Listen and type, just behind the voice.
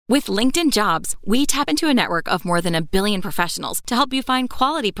With LinkedIn Jobs, we tap into a network of more than 1 billion professionals to help you find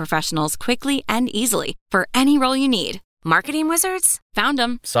quality professionals quickly and easily for any role you need. Marketing wizards? Found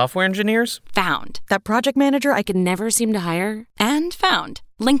them. Software engineers? Found. That project manager I could never seem to hire? And found.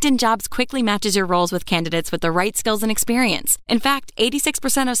 LinkedIn Jobs quickly matches your roles with candidates with the right skills and experience. In fact,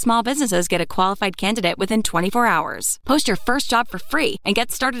 86% of small businesses get a qualified candidate within 24 hours. Post your first job for free and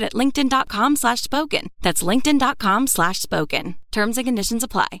get started at linkedin.com/spoken. That's linkedin.com/spoken. Terms and conditions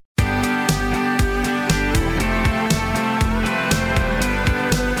apply.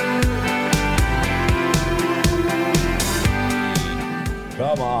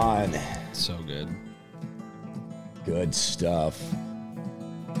 Come on. So good. Good stuff.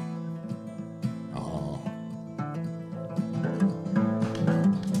 Oh.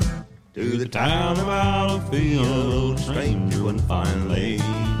 To the town of Battlefield, stranger went finally.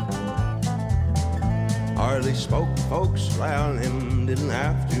 Hardly spoke, folks around him didn't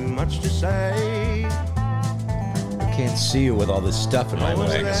have too much to say. I can't see you with all this stuff in my way.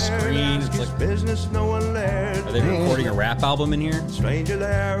 Like a screen. It's like Business, no one there. Are they recording a rap album in here? Stranger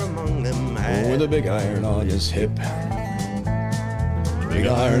there among them had With a big iron on his hip. Big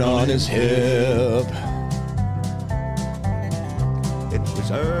iron on his hip. It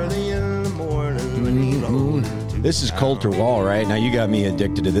was early in the morning when he rode into This is town. Coulter Wall, right? Now you got me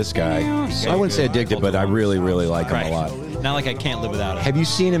addicted to this guy. I wouldn't say addicted, but I really, really like him a lot. Not like I can't live without it. Have you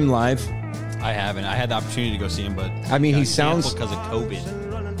seen him live? I haven't. I had the opportunity to go see him, but I mean, he got canceled sounds- because of COVID.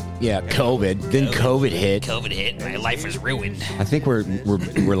 Yeah, COVID. Then COVID hit. COVID hit. My life was ruined. I think we're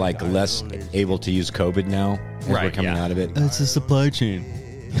like less able to use COVID now as we're coming out of it. It's a supply chain.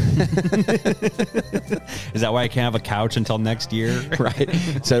 Is that why I can't have a couch until next year? Right.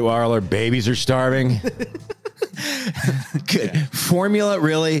 So all our babies are starving. Good. Formula,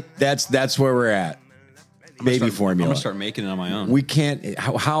 really? That's where we're at. Baby formula. I'm gonna start making it on my own. We can't.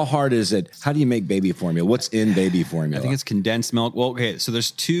 How hard is it? How do you make baby formula? What's in baby formula? I think it's condensed milk. Well, okay, so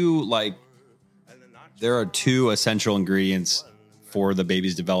there are two essential ingredients for the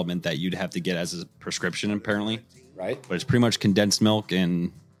baby's development that you'd have to get as a prescription, apparently. right. But it's pretty much condensed milk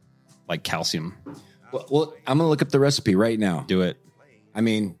and like calcium. Well, I'm gonna look up the recipe right now. Do it. I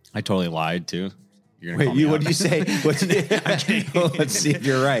mean, I totally lied too. You're gonna call wait, me what out. did you say? Let's see if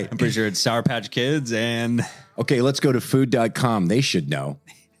you're right. I'm pretty sure it's Sour Patch Kids and Okay, let's go to food.com. They should know.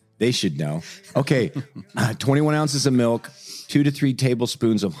 They should know. Okay, 21 ounces of milk, 2 to 3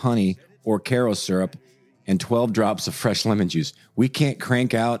 tablespoons of honey or Caro syrup, and 12 drops of fresh lemon juice. We can't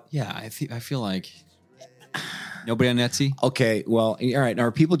crank out. yeah, I feel like nobody on Etsy. Okay, well, all right. Now,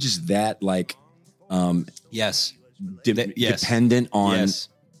 are people just that like Yes, yes. dependent on Yes.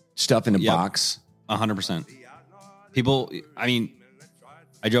 stuff in a Yep. box? 100%. People, I mean,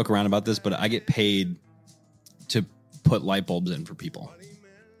 I joke around about this, but I get paid to put light bulbs in for people.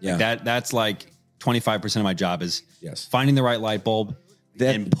 Yeah, That's like 25% of my job is Yes. finding the right light bulb.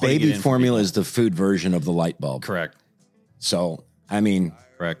 that and putting it baby in for formula people. is the food version of the light bulb. Correct. So, I mean,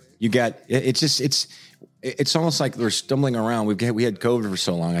 Correct. you got it's almost like we're stumbling around. We had COVID for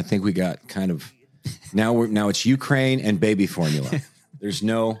so long. I think we got kind of now it's Ukraine and baby formula. There's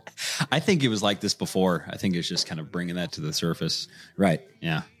no I think it was like this before. I think it's just kind of bringing that to the surface. right.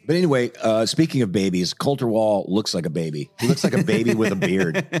 Yeah. But anyway, speaking of babies, Coulter Wall looks like a baby. He looks like a baby with a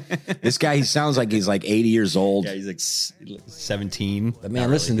beard. This guy, he sounds like he's like 80 years old. Yeah, he's like 17. But man,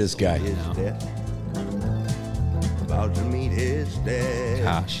 listen to this guy. About to meet his death.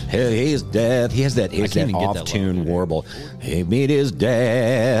 Gosh. Hey, he's death. He has that, can't even get that off-tune low. warble. Hey, meet his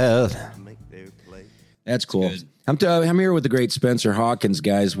death. That's cool. good. I'm here with the great Spencer Hawkins,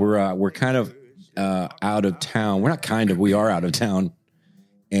 guys. We're kind of out of town. We're not kind of. We are out of town,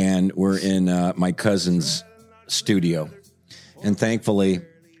 and we're in my cousin's studio. And thankfully,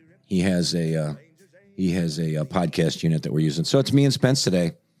 he has a podcast unit that we're using. So it's me and Spence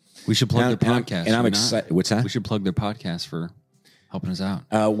today. We should plug And- their and- podcast. and I'm should we not? excited. What's that? We should plug their podcast for helping us out.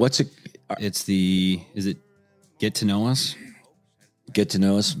 What's it? Is it Get to Know Us? Get to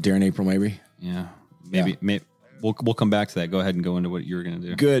know us, Darren April Mabry. Yeah. Maybe we'll come back to that. Go ahead and go into what you're going to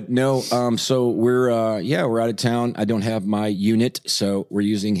do. Good. No. So we're out of town. I don't have my unit, so we're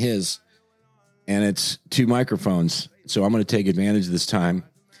using his, and it's 2 microphones. So I'm going to take advantage of this time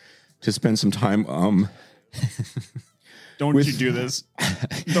to spend some time. Don't you do this.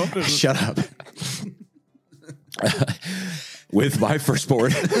 Don't do this. Shut up. With my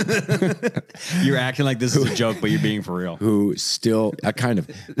firstborn, You're acting like this is a joke, but you're being for real. who still kind of,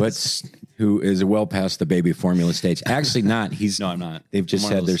 but who is well past the baby formula stage. Actually, not. No, I'm not. They've just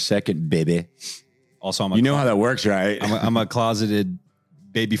I'm one of had their those- second baby. Also, I'm You know how that works, right? I'm a closeted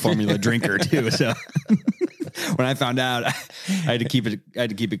baby formula drinker too. So when I found out, I had to keep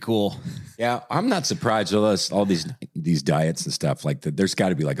it cool. Yeah, I'm not surprised with all these diets and stuff like that. There's got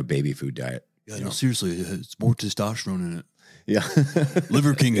to be like a baby food diet. Yeah, no, seriously, it's more testosterone in it. Yeah.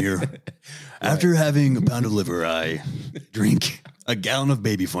 Liver King here. After having a pound of liver, I drink a gallon of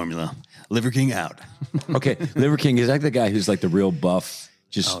baby formula. Liver King out. Okay, Liver King, is that the guy who's like the real buff,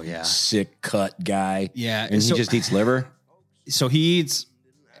 just sick cut guy? Yeah. And he just eats liver? So he eats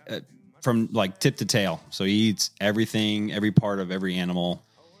from like tip to tail. So he eats everything, every part of every animal.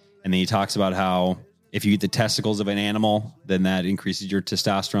 And then he talks about how if you eat the testicles of an animal, then that increases your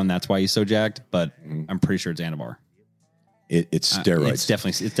testosterone. That's why he's so jacked. But I'm pretty sure it's Anabar. It's steroids.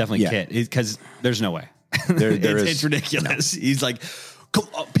 It's definitely kit, because there's no way. It's ridiculous. No. He's like, come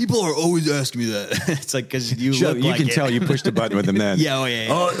on, people are always asking me that. It's like, because you can tell you pushed the button with the men. Yeah.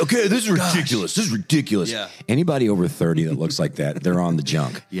 Oh, okay, this is ridiculous. This is ridiculous. Yeah. Anybody over 30 that looks like that, they're on the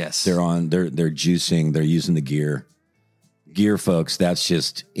junk. Yes. They're juicing, they're using the gear. Gear, folks, that's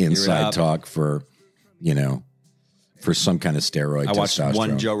just inside talk for some kind of steroid. I watched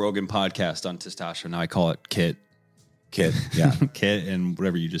one Joe Rogan podcast on testosterone. Now I call it kit. Kit, yeah. Kit and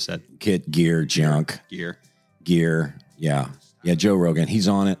whatever you just said. Kit, gear, junk. Gear, yeah. Yeah, Joe Rogan, he's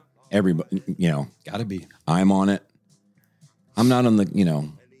on it. Everybody, Gotta be. I'm on it. I'm not on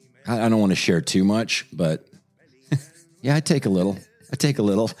the, I don't want to share too much, but yeah, I take a little.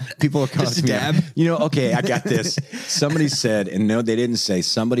 People are coming to me. Dab. Okay, I got this. Somebody said, and no, they didn't say,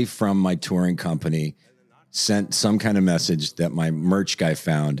 somebody from my touring company sent some kind of message that my merch guy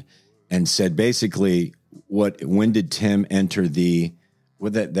found and said basically, when did Tim enter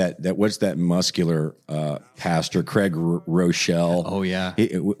what's that muscular pastor, Craig Rochelle? Oh, yeah.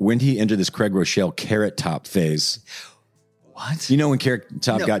 When did he enter this Craig Rochelle carrot top phase? What? When Carrot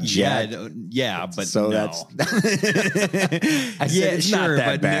Top got jacked? Yeah, but so no. That's I said, it's sure, not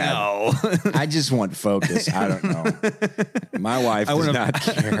that but bad. No. I just want focus. I don't know. My wife does not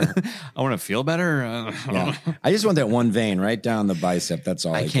care. I want to feel better. Yeah. I just want that one vein right down the bicep. That's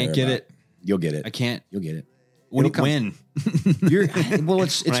all I can't care get about. it. You'll get it. I can't. You'll get it. When?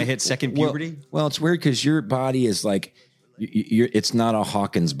 It's when I hit second puberty? Well, it's weird because your body is like, it's not a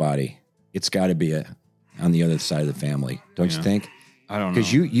Hawkins body. It's got to be on the other side of the family. Don't you think? I don't know.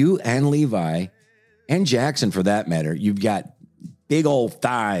 Because you and Levi and Jackson, for that matter, you've got big old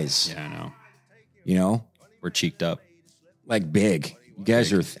thighs. Yeah, I know. We're cheeked up. Like big. You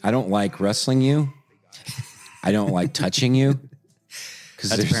guys are, I don't like wrestling you. I don't like touching you.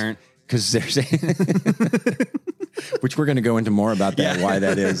 That's apparent. Because there's, which we're going to go into more about that, why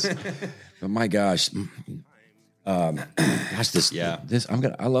that is. But my gosh, I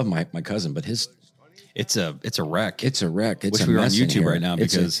love my cousin, but it's a wreck. It's a wreck. It's Wish we were on YouTube right now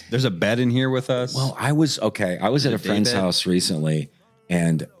because there's a bed in here with us. Well, I was at a friend's house recently,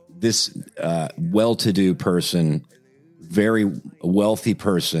 and this well-to-do person, very wealthy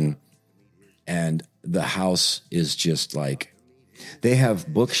person, and the house is just like, they have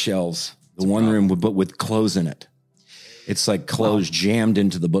bookshelves, the one room with clothes in it. It's like clothes jammed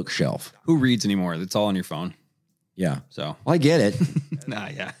into the bookshelf. Who reads anymore? It's all on your phone. Yeah. So I get it.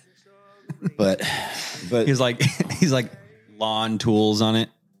 Yeah. But he's like lawn tools on it.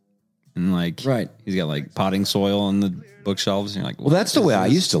 And he's got like potting soil on the bookshelves. And you're like, well, that's the way I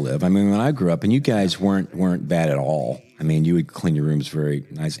used to live. I mean, when I grew up, and you guys weren't bad at all. I mean, you would clean your rooms very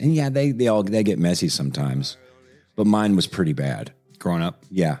nice. And yeah, they get messy sometimes. But mine was pretty bad. Growing up?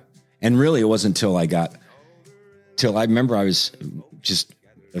 Yeah. And really, it wasn't until I remember I was just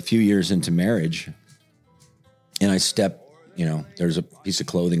a few years into marriage, and I stepped, there's a piece of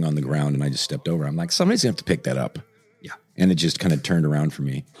clothing on the ground, and I just stepped over. I'm like, somebody's going to have to pick that up. Yeah. And it just kind of turned around for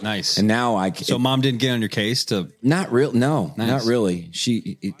me. Nice. And now So mom didn't get on your case to... Not real. No, nice. Not really.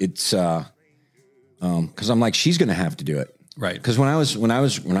 Because I'm like, she's going to have to do it. Right. Because when I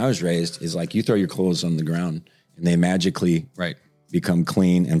was raised, is like you throw your clothes on the ground and they magically become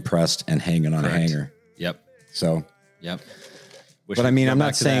clean and pressed and hanging on a hanger. Yep. So. Yep. But I mean, I'm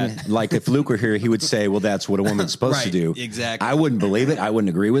not saying like if Luke were here, he would say, well, that's what a woman's supposed to do. Exactly. I wouldn't believe it. I wouldn't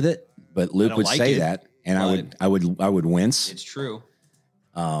agree with it, but Luke would say that. And I would wince. It's true.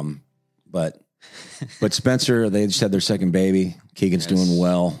 But Spencer, they just had their second baby. Keegan's doing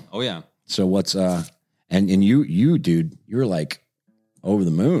well. Oh yeah. So what's and you dude, you're like over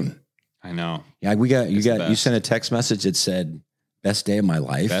the moon. I know. Yeah, you sent a text message that said best day of my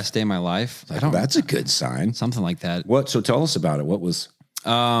life. Best day of my life. Like, that's a good sign. Something like that. What? So tell us about it. What was?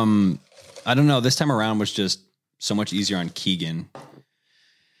 I don't know. This time around was just so much easier on Keegan.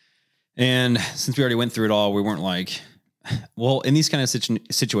 And since we already went through it all, we weren't like, well, in these kind of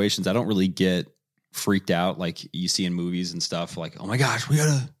situations, I don't really get freaked out like you see in movies and stuff. Like, oh my gosh, we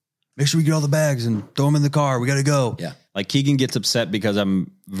gotta make sure we get all the bags and throw them in the car. We got to go. Yeah. Like Keegan gets upset because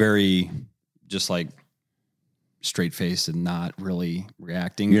I'm very just like straight faced and not really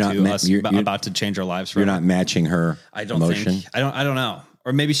reacting You're to not us about to change our lives. You're not matching her I don't emotion. think, I don't know.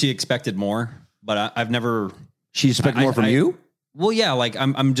 Or maybe she expected more, but I've never. She expected more from you? Well, yeah, like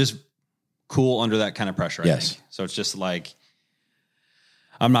I'm just cool under that kind of pressure. I Yes. think. So it's just like,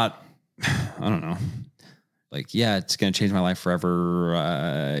 I'm not, I don't know. Like, yeah, it's going to change my life forever.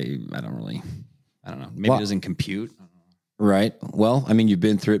 I don't know. Maybe it doesn't compute. Right. Well, I mean, you've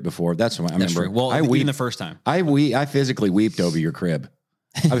been through it before. That's what I remember. True. Well, even the first time. I physically weeped over your crib.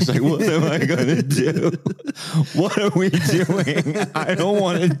 I was like, what am I going to do? What are we doing? I don't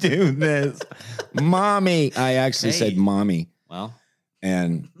want to do this. Mommy. I actually said mommy. Well,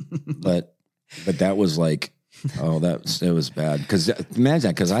 but that was like, it was bad. Because imagine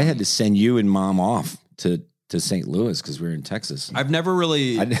that, because I had to send you and mom off to St. Louis because we were in Texas. I've never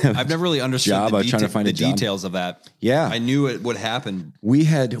really understood the details of that. Yeah. I knew it would happen. We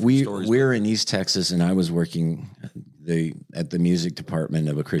were in East Texas, and I was working at the music department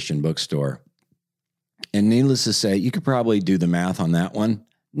of a Christian bookstore. And needless to say, you could probably do the math on that one.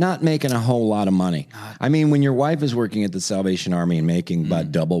 Not making a whole lot of money. I mean, when your wife is working at the Salvation Army and making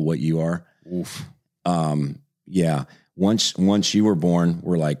about double what you are, yeah. Once you were born,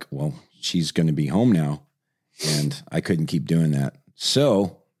 we're like, well, she's going to be home now. And I couldn't keep doing that.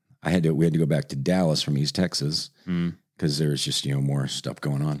 So we had to go back to Dallas from East Texas because there's just, more stuff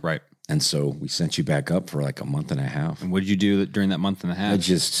going on. Right. And so we sent you back up for like a month and a half. And what did you do during that month and a half? I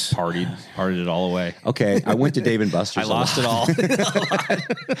just partied it all away. Okay. I went to Dave and Buster's. I lost it all.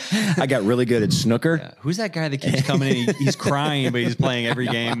 I got really good at snooker. Yeah. Who's that guy that keeps coming in? He's crying, but he's playing every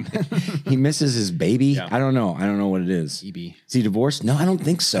game. He misses his baby. Yeah. I don't know what it is. EB. Is he divorced? No, I don't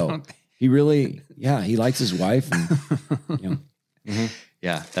think so. He really, he likes his wife. And,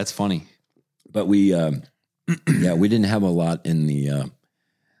 Yeah, that's funny. But we didn't have a lot in the,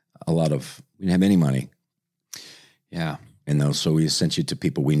 we didn't have any money. Yeah. And so we sent you to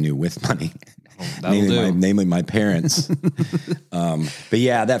people we knew with money. Namely my parents. But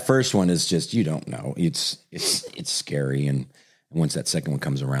yeah, that first one is just, you don't know. It's scary. And once that second one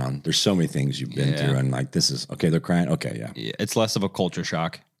comes around, there's so many things you've been through. And like, this is, okay, they're crying. Okay, yeah. It's less of a culture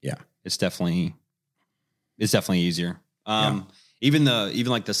shock. Yeah. It's definitely easier. Even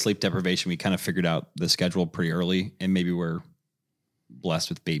like the sleep deprivation, we kind of figured out the schedule pretty early, and maybe we're blessed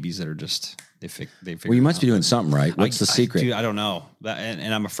with babies that are just they figure. Well, you must be doing something right. What's the secret? I don't know that,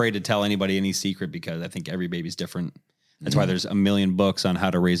 and I'm afraid to tell anybody any secret because I think every baby's different. That's why there's a million books on how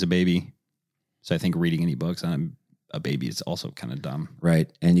to raise a baby. So I think reading any books on a baby is also kind of dumb. Right,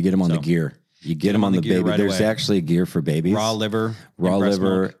 and you get them on the gear. You get them on the baby. Right There's away. Actually a gear for babies. Raw liver,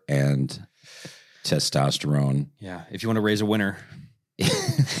 and testosterone. Yeah, if you want to raise a winner.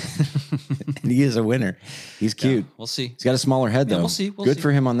 He is a winner. He's cute. Yeah, we'll see. He's got a smaller head though. We'll see. Good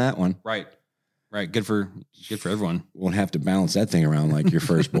for him on that one. Right. Good for everyone. Won't have to balance that thing around like your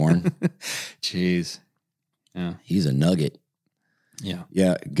firstborn. Jeez. Yeah. He's a nugget. Yeah.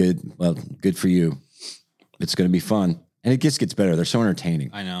 Yeah. Good. Well, good for you. It's going to be fun, and it gets better. They're so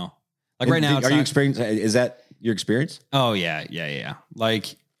entertaining. I know. Like right now, you experiencing? Is that your experience? Oh yeah.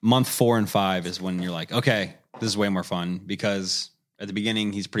 Like month 4 and 5 is when you're like, okay, this is way more fun because at the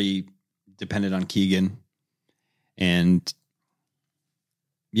beginning he's pretty dependent on Keegan, and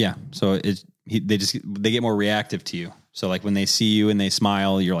yeah, so they get more reactive to you. So like when they see you and they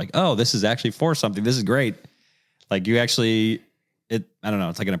smile, you're like, oh, this is actually for something. This is great. Like you actually, I don't know,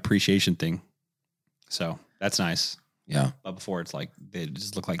 it's like an appreciation thing. So that's nice. Yeah. But before it's like they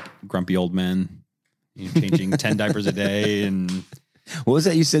just look like grumpy old men, changing 10 diapers a day. And what was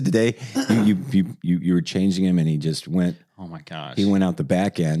that you said today? You were changing him and he just went. Oh my gosh. He went out the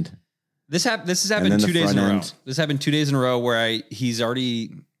back end. This has happened 2 days in a row. This happened 2 days in a row where he's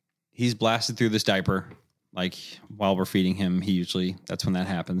blasted through this diaper. Like while we're feeding him, that's when that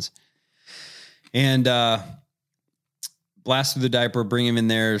happens. And blast through the diaper, bring him in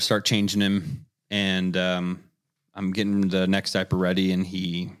there, start changing him. And I'm getting the next diaper ready, and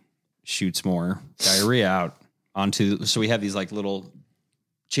he shoots more diarrhea out onto. So we have these like little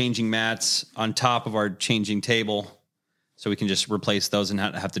changing mats on top of our changing table, so we can just replace those and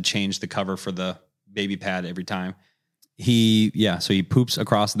not have to change the cover for the baby pad every time. So he poops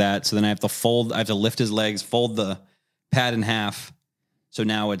across that. So then I have to lift his legs, fold the pad in half. So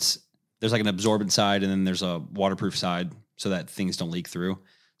now there's like an absorbent side, and then there's a waterproof side so that things don't leak through.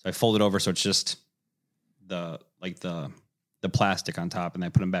 So I fold it over so it's just the plastic on top, and I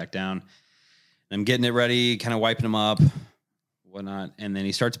put him back down. And I'm getting it ready, kind of wiping him up, whatnot, and then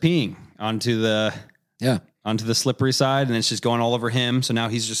he starts peeing onto the onto the slippery side, and it's just going all over him. So now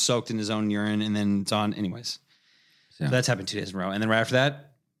he's just soaked in his own urine, and then it's on. Anyways, so that's happened 2 days in a row, and then right after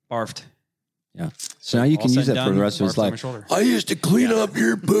that, barfed. Yeah. So now you can use that for the rest of his life. I used to clean up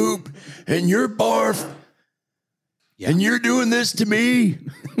your poop and your barf, and you're doing this to me.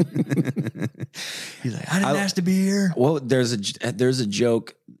 He's like, I didn't ask to be here. Well, there's a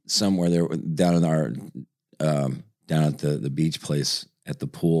joke somewhere there down in our down at the beach place at the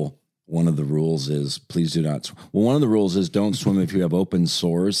pool. One of the rules is please do not. One of the rules is don't swim if you have open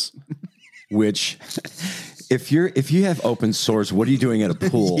sores. Which, if you have open sores, what are you doing at a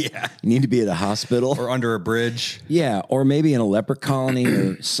pool? You need to be at a hospital or under a bridge. Yeah, or maybe in a leper colony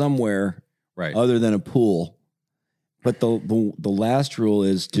or somewhere other than a pool. But the last rule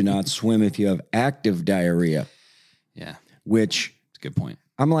is do not swim if you have active diarrhea. Yeah, which it's a good point.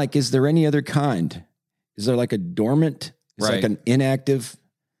 I'm like, is there any other kind? Is there like a dormant? Is like an inactive,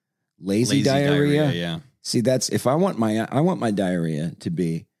 lazy diarrhea? Yeah. See, that's if I want my diarrhea to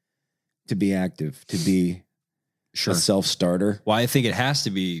be active, to be a self-starter. Well, I think it has to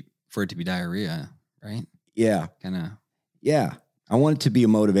be for it to be diarrhea, right? Yeah. Kind of. Yeah. I want it to be a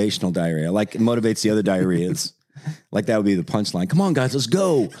motivational diarrhea. Like it motivates the other diarrheas. Like that would be the punchline. Come on, guys, let's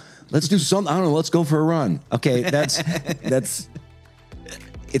go. Let's do something. I don't know. Let's go for a run. Okay. That's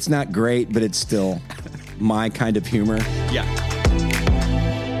it's not great, but it's still my kind of humor. Yeah.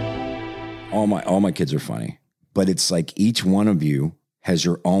 All my kids are funny, but it's like each one of you has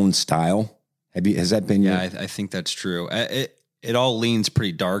your own style. Has that been your? Yeah, I think that's true. It all leans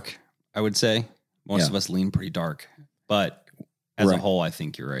pretty dark, I would say. Most of us lean pretty dark, but as a whole, I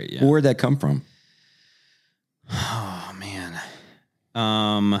think you're right. Yeah. Where'd that come from? Oh man.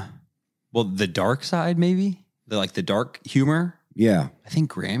 Well, the dark side, maybe the dark humor. Yeah. I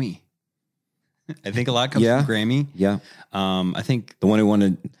think Grammy. I think a lot comes from Grammy. Yeah. I think the one who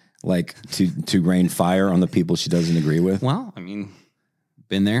wanted to rain fire on the people she doesn't agree with. Well, I mean,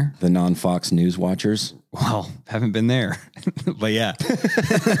 been there. The non-Fox News watchers. Well, haven't been there, but yeah.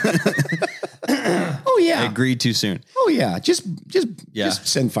 Oh yeah. I agreed too soon. Oh yeah. Just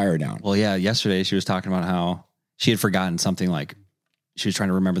send fire down. Well, yeah. Yesterday she was talking about how she had forgotten something, like she was trying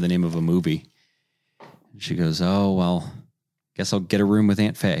to remember the name of a movie. She goes, "Oh well, guess I'll get a room with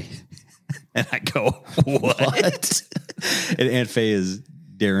Aunt Faye." And I go, "What?" And Aunt Faye is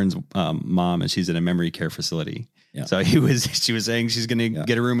Darren's mom, and she's in a memory care facility. Yeah. So she was saying she's going to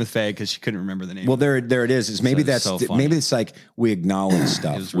get a room with Faye because she couldn't remember the name. Well, there it is. Maybe maybe it's like we acknowledge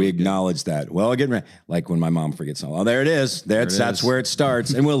stuff. Really we acknowledge that. Well, again, like when my mom forgets something. Oh, there it is. That's where it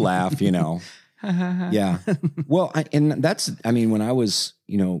starts, and we'll laugh. Yeah. Well, when I was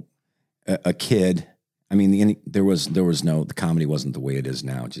a kid. I mean, there was the comedy wasn't the way it is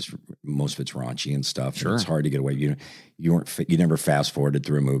now. Just most of it's raunchy and stuff. Sure. And it's hard to get away. You never fast forwarded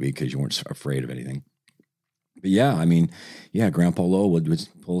through a movie because you weren't afraid of anything. But yeah, I mean, Grandpa Lowe would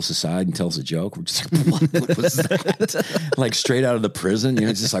pull us aside and tell us a joke. We're just like, what was that? Like straight out of the prison.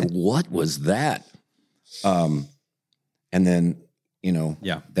 It's just like, what was that? And then,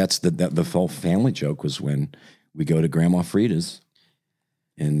 that's the whole family joke was when we go to Grandma Frida's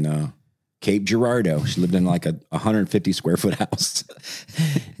in Cape Girardeau. She lived in like a 150 square foot house.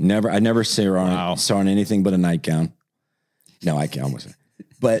 I never saw her on anything but a nightgown. No, I can't.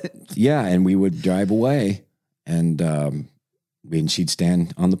 But yeah, and we would drive away, and she'd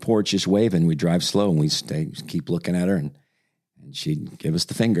stand on the porch just waving. We'd drive slow, and we'd keep looking at her, and she'd give us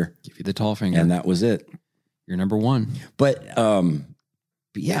the finger, give you the tall finger, and that was it. You're number one. But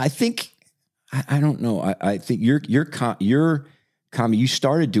yeah, I think I don't know. I think you're you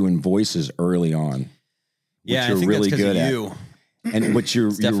started doing voices early on. Yeah, you're really good at. And what you're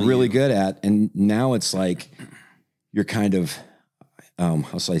really good at. And now it's like you're kind of,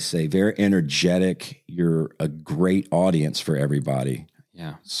 how shall I say, very energetic. You're a great audience for everybody.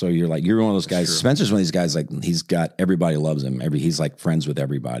 Yeah. So you're one of those guys. Spencer's one of these guys, like everybody loves him. He's like friends with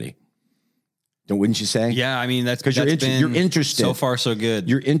everybody. Wouldn't you say? Yeah, I mean that's because you're interested. So far, so good.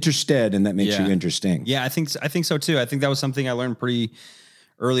 You're interested, and that makes you interesting. Yeah, I think so too. I think that was something I learned pretty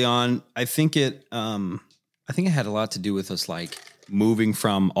early on. I think it had a lot to do with us like moving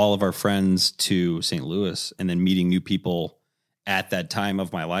from all of our friends to St. Louis, and then meeting new people at that time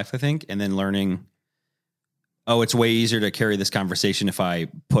of my life. I think, and then learning, it's way easier to carry this conversation if I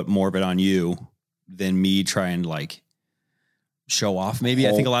put more of it on you than me trying like. Show off. Maybe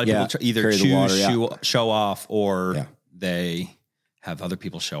I think a lot of people either choose show off or they have other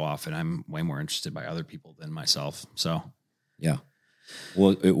people show off, and I'm way more interested by other people than myself. So, yeah.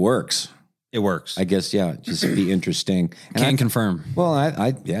 Well, it works. It works. I guess, just be interesting. And confirm. Well,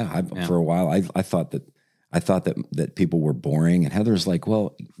 for a while, I thought that people were boring, and Heather's like,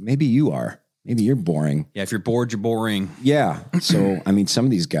 well, maybe you are. maybe you're boring. Yeah. If you're bored, you're boring. Yeah. So, I mean, some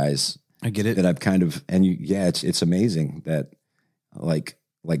of these guys I get it. that I've kind of, and it's amazing that like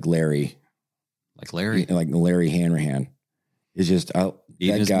Larry, Like Larry like Larry Hanrahan is just out.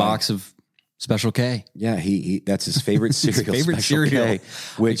 eating his box of Special K. Yeah. He that's his favorite cereal. favorite Special cereal. K,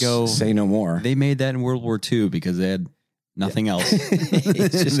 which say no more. They made that in World War II because they had nothing else.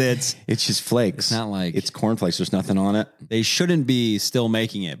 It's just flakes. It's not like it's cornflakes. There's nothing on it. they shouldn't be still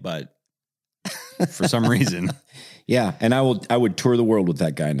making it, but for some reason, Yeah. And I would tour the world with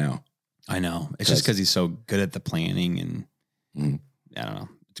that guy now. I know it's just because he's so good at the planning and I don't know.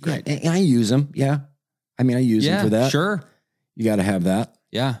 It's great. Yeah, and I use him. Yeah. I mean, I use him for that. Sure. You got to have that.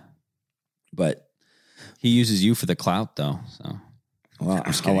 Yeah. But He uses you for the clout though. So well,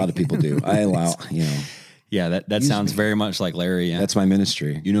 a lot of people do. I allow, yeah, that sounds very much like Larry. Yeah. that's my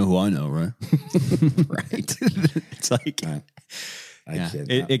ministry. You know who I know, right? Right. It's like, I kid.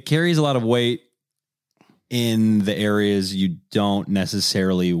 it carries a lot of weight in the areas you don't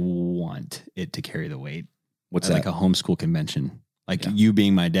necessarily want it to carry the weight. What's Like that? a homeschool convention. Like you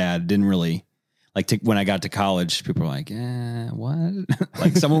being my dad didn't really when I got to college, people were like, what?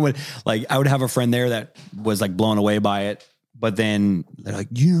 Like someone would I would have a friend there that was like blown away by it. But then they're like,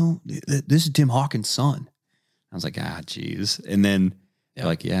 this is Tim Hawkins' son. I was like, geez. And then they're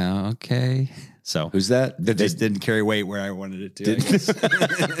like, yeah, okay. So Who's that? that just didn't carry weight where I wanted it to. I guess.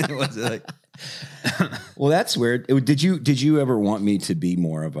 It was like, Well, that's weird. Did you ever want me to be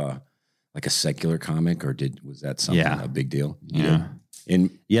more of a secular comic, or was that something a big deal? Yeah.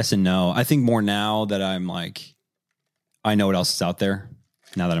 In yes and no. I think more now that I'm like, I know what else is out there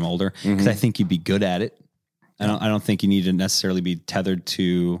now that I'm older, because I think you'd be good at it. I don't think you need to necessarily be tethered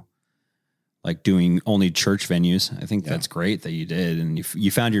to like doing only church venues. I think that's great that you did, and you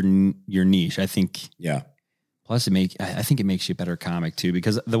found your niche. I think. Yeah. Plus, I think it makes you a better comic too,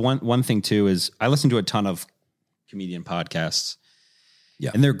 because the one thing too is I listen to a ton of comedian podcasts. Yeah,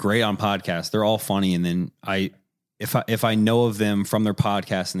 and they're great on podcasts. They're all funny, and then if I know of them from their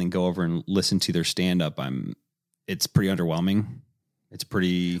podcast and then go over and listen to their stand up, it's pretty underwhelming. It's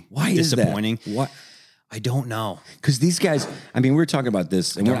pretty disappointing. Is that? What? I don't know. Because these guys, I mean, we're talking about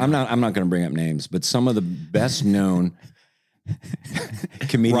this, and I'm not going to bring up names, but some of the best known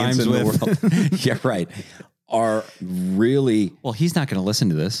comedians in the world, yeah, right, are really. Well, he's not going to listen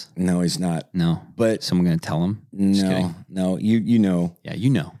to this. No, he's not. No, but someone going to tell him? Just kidding. No, you know. Yeah, you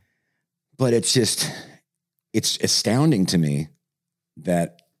know. But it's astounding to me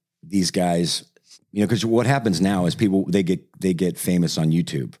that these guys, because what happens now is people they get famous on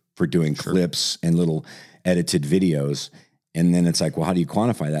YouTube for doing clips and little edited videos. And then it's like, well, how do you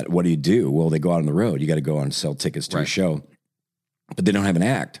quantify that? What do you do? Well, they go out on the road. You got to go out and sell tickets to a show, but they don't have an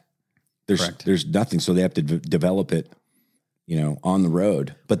act. There's nothing. So they have to develop it, on the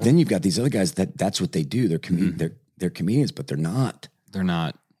road. But then you've got these other guys that's what they do. They're comedians, but they're not. They're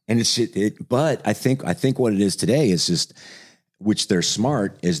not. And but I think what it is today is just, which they're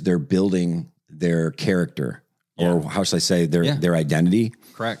smart, is they're building their character, or how should I say, their identity.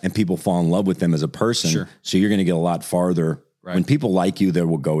 Correct. And people fall in love with them as a person. Sure. So you're going to get a lot farther. Right. When people like you, they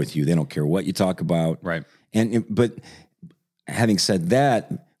will go with you. They don't care what you talk about. Right. But having said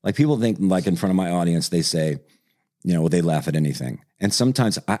that, like people think, like in front of my audience, they say, they laugh at anything. And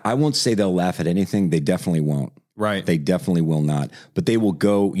sometimes I won't say they'll laugh at anything. They definitely won't. Right. They definitely will not. But they will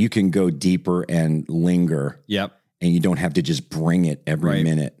go, you can go deeper and linger. Yep. And you don't have to just bring it every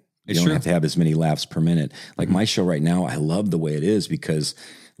minute. You don't have to have as many laughs per minute. Like my show right now, I love the way it is because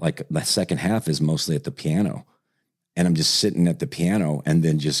like the second half is mostly at the piano. And I'm just sitting at the piano and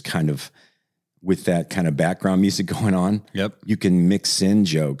then just kind of with that kind of background music going on. Yep. You can mix in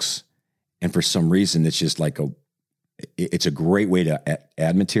jokes. And for some reason, it's just like it's a great way to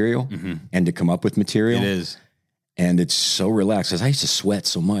add material and to come up with material. It is. And it's so relaxed because I used to sweat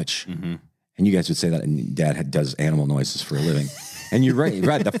so much. Mm-hmm. And you guys would say that, and Dad does animal noises for a living. And you're right.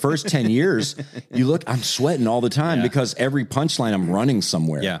 Right. The first 10 years, I'm sweating all the time because every punchline I'm running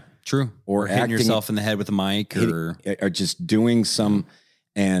somewhere. Yeah, true. Or hitting yourself in the head with a mic or just doing some,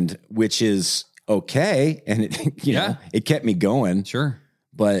 and which is okay. And it, it kept me going. Sure.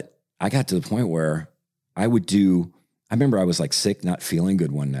 But I got to the point where I remember I was like sick, not feeling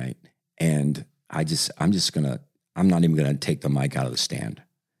good one night. And I'm not even going to take the mic out of the stand.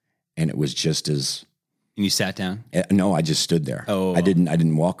 And it was just as. And you sat down? No, I just stood there. Oh, I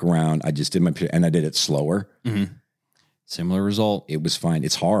didn't walk around. I just did and I did it slower. Mm-hmm. Similar result. It was fine.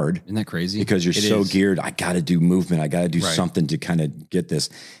 It's hard. Isn't that crazy? Because you're geared. I got to do movement. I got to do something to kind of get this.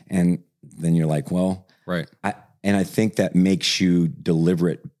 And then you're like, well, right. I think that makes you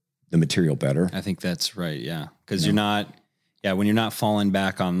deliver the material better. I think that's right. Yeah. Because you're not, when you're not falling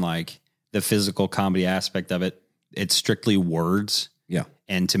back on like the physical comedy aspect of it. It's strictly words. Yeah.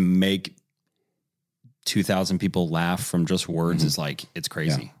 And to make 2,000 people laugh from just words is like, it's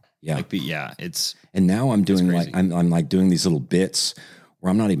crazy. Yeah. Like, it's, And now I'm doing crazy. like, I'm like doing these little bits where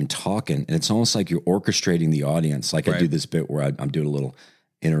I'm not even talking, and it's almost like you're orchestrating the audience. Like I do this bit where I'm doing a little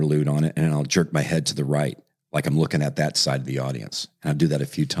interlude on it, and I'll jerk my head to the right, like I'm looking at that side of the audience. And I'll do that a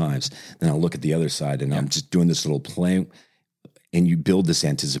few times. Then I'll look at the other side, and I'm just doing this little play, and you build this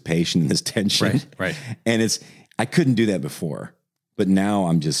anticipation and this tension. Right. And I couldn't do that before, but now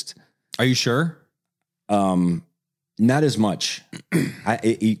I'm just. Are you sure? Not as much.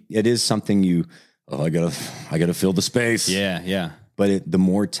 It is something I gotta fill the space. Yeah. But the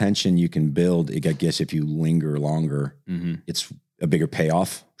more tension you can build, I guess if you linger longer, it's a bigger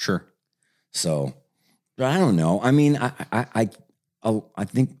payoff. Sure. So, but I don't know. I mean, I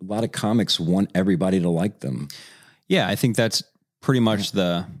think a lot of comics want everybody to like them. Yeah, I think that's pretty much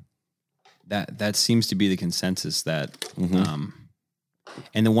that seems to be the consensus that,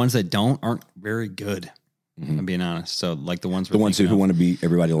 and the ones that don't aren't very good. I'm being honest. So like the ones who want to be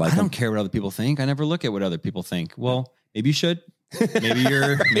everybody to like I them. don't care what other people think. I never look at what other people think. Well, maybe you should. Maybe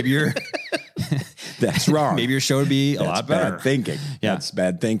you're That's wrong. Maybe your show would be a lot better. Bad thinking. Yeah. That's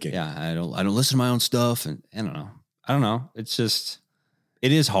bad thinking. Yeah, I don't listen to my own stuff, and I don't know. It's just,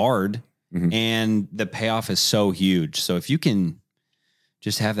 it is hard, and the payoff is so huge. So if you can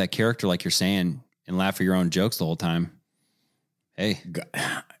just have that character, like you're saying, and laugh at your own jokes the whole time, hey,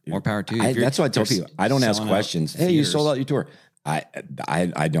 more power to you. That's what I tell people. I don't ask questions. Hey, you sold out your tour. I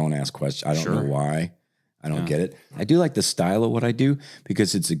don't ask questions. I don't know why. I don't get it. I do like the style of what I do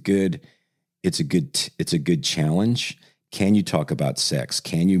because it's a good challenge. Can you talk about sex?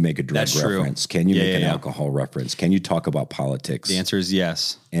 Can you make a drug reference? Can you make an alcohol reference? Can you talk about politics? The answer is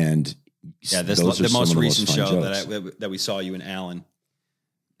yes. And the most recent show that we saw you and Alan,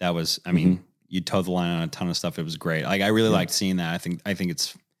 that was, I mean, you towed the line on a ton of stuff. It was great. Like I really liked seeing that. I think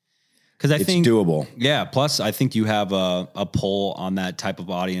it's because I think it's doable. Yeah. Plus, I think you have a pull on that type of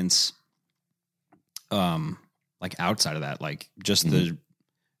audience. Like outside of that, like just the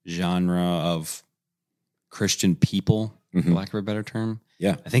genre of Christian people, for lack of a better term.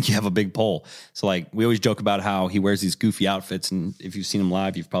 Yeah. I think you have a big pull. So like we always joke about how he wears these goofy outfits, and if you've seen him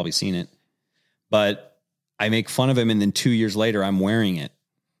live, you've probably seen it. But I make fun of him, and then 2 years later, I'm wearing it.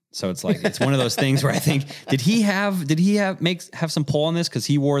 So it's like, it's one of those things where I think, did he have some pull on this because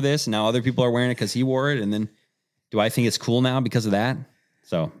he wore this, and now other people are wearing it because he wore it, and then do I think it's cool now because of that?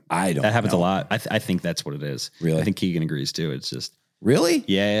 So that happens a lot. I think that's what it is. Really? I think Keegan agrees too. It's just really,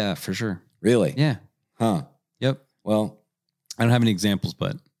 yeah, for sure. Really, yeah, huh? Yep. Well, I don't have any examples,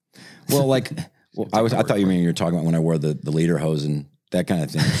 but I thought you were talking about when I wore the leader hose and that kind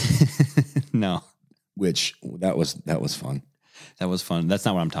of thing. No, which that was fun. That was fun. That's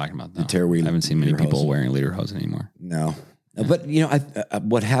not what I'm talking about, though. I haven't seen many people wearing leader hose anymore. No, but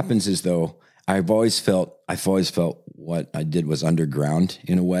what happens is though, I've always felt what I did was underground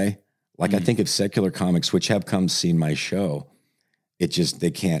in a way. Like I think if secular comics, which have seen my show, they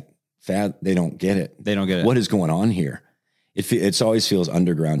don't get it. They don't get it. What is going on here? It always feels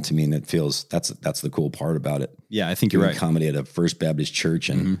underground to me, and it feels that's the cool part about it. Yeah, I think you're right. Comedy at a First Baptist Church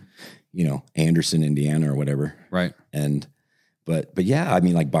in Anderson, Indiana, or whatever. Right. But yeah, I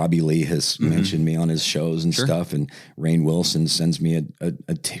mean, like Bobby Lee has mentioned me on his shows and stuff, and Rainn Wilson sends me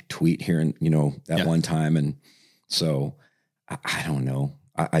a tweet here, and one time, and so I don't know.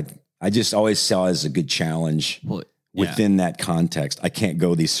 I just always saw it as a good challenge within that context. I can't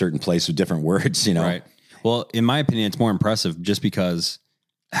go these certain places with different words, Right. Well, in my opinion, it's more impressive just because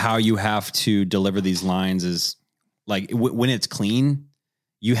how you have to deliver these lines is like when it's clean,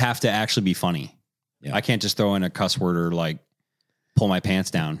 you have to actually be funny. Yeah. I can't just throw in a cuss word or like pull my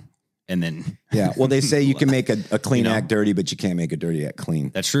pants down and then. Yeah. Well, they say you can make a clean act dirty, but you can't make a dirty act clean.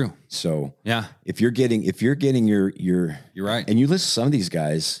 That's true. So yeah, if you're getting your, you're right. And you listen to some of these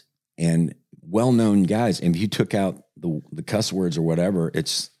guys and well-known guys, and if you took out the cuss words or whatever,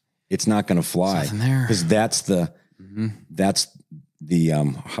 it's not going to fly because that's the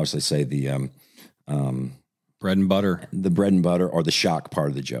how should I say the bread and butter or the shock part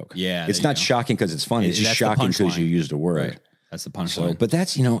of the joke. Yeah. It's not shocking because it's funny. It's just shocking because you used a word. Right. That's the punchline. But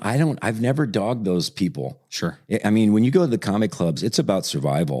that's, I've never dogged those people. Sure. I mean, when you go to the comic clubs, it's about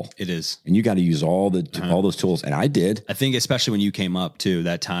survival. It is. And you got to use all those tools. And I did. I think especially when you came up too,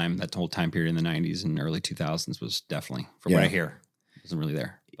 that whole time period in the 90s and early 2000s was definitely, from what I hear, wasn't really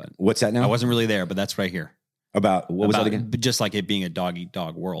there. But what's that now? I wasn't really there, but that's right here. What was that again? Just like it being a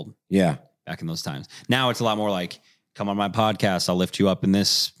dog-eat-dog world. Yeah. Back in those times. Now it's a lot more like, come on my podcast, I'll lift you up in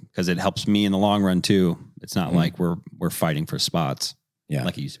this because it helps me in the long run too. It's not like we're fighting for spots. Yeah.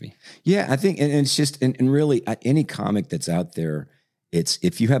 like it used to be. Yeah, I think, and it's just, and really, any comic that's out there, it's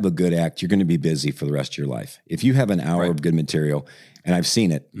if you have a good act, you're going to be busy for the rest of your life. If you have an hour of good material, and I've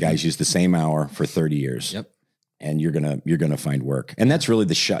seen it, guys use the same hour for 30 years. Yep. And you're gonna find work, and that's really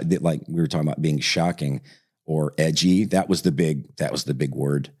like we were talking about being shocking or edgy. That was the big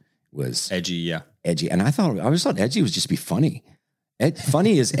word, was Edgy, yeah. edgy. And I always thought edgy was just be funny.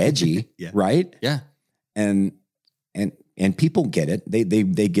 Funny is edgy, Yeah. right? Yeah. And people get it. They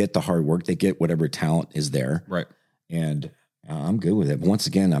get the hard work. They get whatever talent is there. Right. And I'm good with it. But once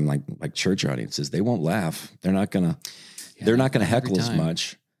again, I'm like church audiences. They won't laugh. They're not gonna heckle as time.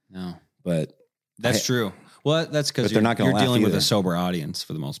 much. No. But That's true. Well, that's because But they're not gonna you're laugh dealing with either. a sober audience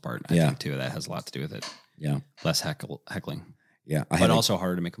for the most part. I Yeah. think too. That has a lot to do with it. yeah, Less heckling, yeah. but also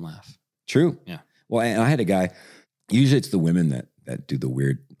harder to make them laugh. True. Yeah. Well, and I had a guy. Usually, it's the women that do the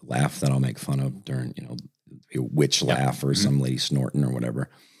weird laugh that I'll make fun of during a witch laugh or some lady snorting or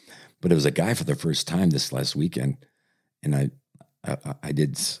whatever. But it was a guy for the first time this last weekend, and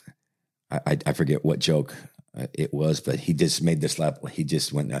I forget what joke it was, but he just made this laugh. He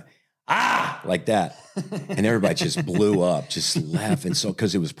just went like that, and everybody just blew up, just laughing. So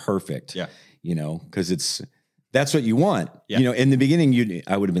because it was perfect, Yeah. because that's what you want. Yeah. In the beginning,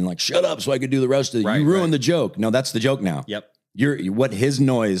 I would have been like, "Shut up," so I could do the rest of it. Right, You ruined right. the joke. No, that's the joke now. Yep. What his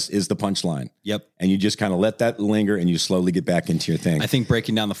noise is the punchline, Yep. and you just kind of let that linger, and you slowly get back into your thing. I think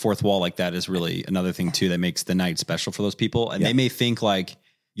breaking down the fourth wall like that is really another thing too that makes the night special for those people. And Yeah. they may think like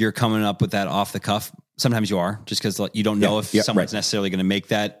you're coming up with that off the cuff. Sometimes you are, just because you don't know if someone's necessarily going to make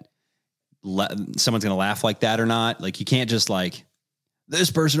that. Someone's going to laugh like that or not. Like you can't just like this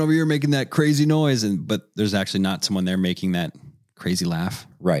person over here making that crazy noise, but there's actually not someone there making that crazy laugh.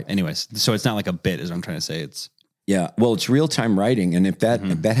 Right. Anyways, so it's not like a bit, is what I'm trying to say. It's Yeah, well, it's real time writing, and if that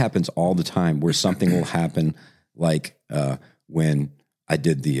happens all the time, where something will happen, like when I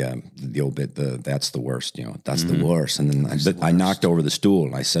did the old bit, that's the worst, that's the worst, and then I knocked over the stool,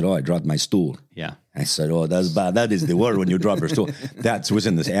 and I said, "Oh, I dropped my stool." yeah. I said, "Oh, that's bad. That is the word when you drop your stool." That was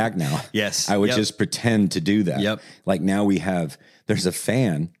in this act now. Yes. I would Yep. just pretend to do that. Yep. Like now there's a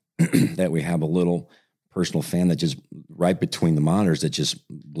fan that we have, a little personal fan that just right between the monitors that just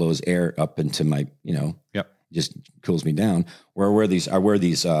blows air up into my, Yep. just cools me down. Where I wear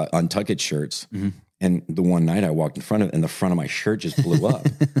these Untucked shirts. Mm-hmm. And the one night I walked in front of it, and the front of my shirt just blew up,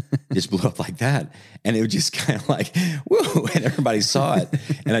 like that. And it was just kind of like, woo, and everybody saw it.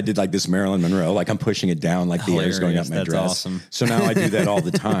 And I did like this Marilyn Monroe, like I'm pushing it down, like the air's going up my That's dress. awesome. So now I do that all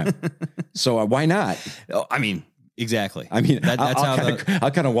the time. So why not? Oh, I mean, exactly. I mean, that's I'll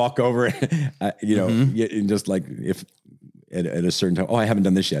kind of walk over, and just like if at a certain time, I haven't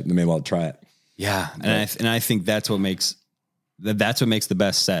done this yet, then maybe I'll try it. Yeah, and I think that's what makes the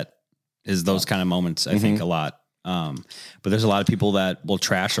best set is those kind of moments. I think a lot. But there's a lot of people that will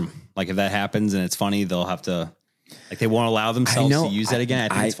trash them. Like if that happens and it's funny, they'll have to they won't allow themselves to use that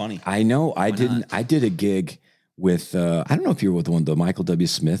again. I think it's funny. I know. I did a gig with I don't know if you were with the Michael W.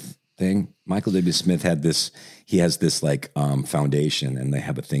 Smith thing. Michael W. Smith had this. He has this foundation, and they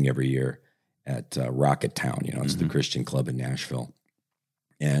have a thing every year at Rocket Town. It's the Christian club in Nashville,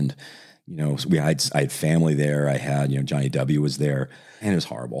 and. I had family there. I had, Johnny W was there, and it was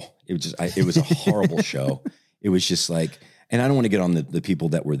horrible. It was a horrible show. It was just like, and I don't want to get on the people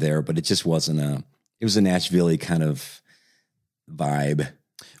that were there, but it just wasn't it was a Nashville kind of vibe.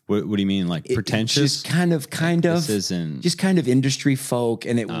 What do you mean? Like pretentious? Just kind of, This isn't, just kind of industry folk.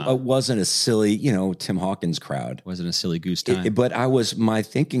 And it wasn't a silly, Tim Hawkins crowd. wasn't a silly goose time. But my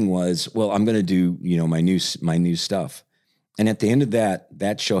thinking was, well, I'm going to do, my new stuff. And at the end of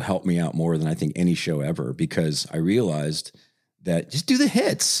that show helped me out more than I think any show ever, because I realized that just do the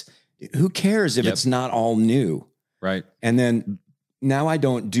hits. Who cares if it's not all new? Right. And then now I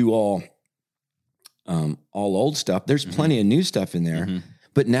don't do all old stuff. There's plenty of new stuff in there.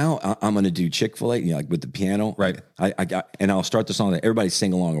 But now I'm going to do Chick-fil-A, like with the piano. Right. And I'll start the song that everybody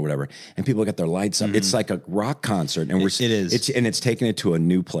sing along or whatever. And people got their lights up. It's like a rock concert. And it is. It's taking it to a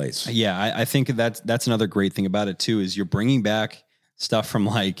new place. Yeah. I think that's another great thing about it too, is you're bringing back stuff from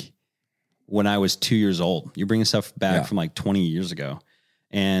like when I was 2 years old. You're bringing stuff back from like 20 years ago.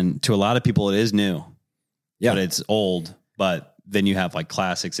 And to a lot of people, it is new. Yeah. But it's old. But then you have like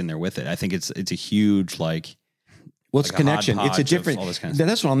classics in there with it. I think it's a huge Well, it's like a connection. It's a hodgepodge of different. all this kind of stuff.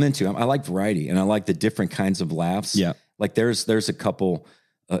 That's what I'm into. I like variety, and I like the different kinds of laughs. Yeah. Like there's a couple.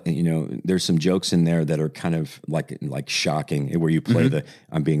 There's some jokes in there that are kind of like shocking, where you play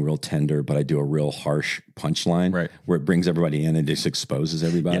I'm being real tender, but I do a real harsh punchline, Right. where it brings everybody in and just exposes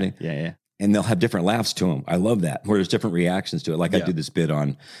everybody. Yeah. And they'll have different laughs to them. I love that, where there's different reactions to it. Like I Yeah. do this bit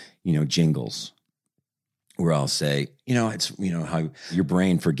on, jingles, where I'll say, it's, how your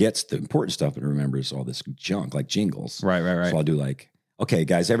brain forgets the important stuff and remembers all this junk like jingles. Right. So I'll do like, okay,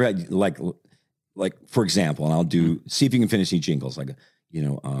 guys, everybody like for example, and I'll do, see if you can finish these jingles. Like,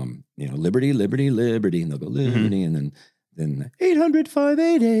 liberty, liberty, liberty. And they'll go liberty. And then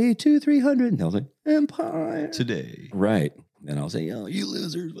 800-588-2300. And they'll say empire Today. Right. And I'll say, you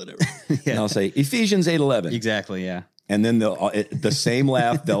losers, whatever. And I'll say Ephesians 8:11. Exactly. Yeah. And then the same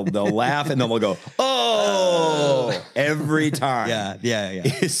laugh, they'll laugh and then we'll go, oh, every time. Yeah.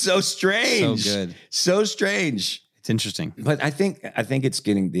 It's so strange. So good. So strange. It's interesting. But I think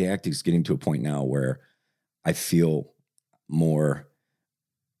the acting's getting to a point now where I feel more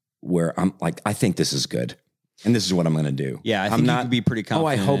where I'm like, I think this is good. And this is what I'm going to do. Yeah, I think you can be pretty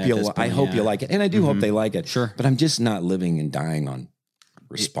confident. I hope you like it. And I do hope they like it. Sure. But I'm just not living and dying on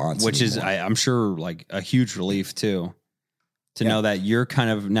response. Which anymore. is, I'm sure, like a huge relief too, to know that you're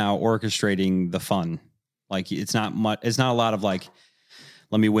kind of now orchestrating the fun. Like it's not much. It's not a lot of like,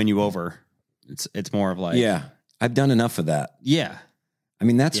 let me win you over. It's more of like, yeah, I've done enough of that. Yeah. I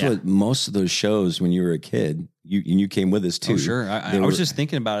mean, that's what most of those shows when you were a kid, you came with us too. Oh, sure. I was just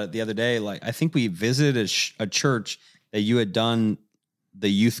thinking about it the other day. Like, I think we visited a church that you had done the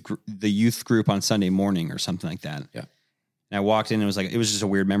youth group on Sunday morning or something like that. Yeah. And I walked in and it was just a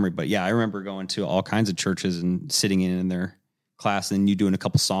weird memory. But yeah, I remember going to all kinds of churches and sitting in their class and you doing a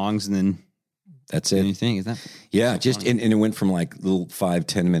couple songs and then that's it. Anything is that? Yeah. Just, and it went from like little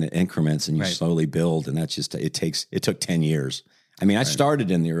 5-10 minute increments and you slowly build. And that's just, it took 10 years. I mean, I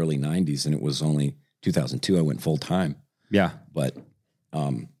started in the early 90s and it was only 2002. I went full time. Yeah. But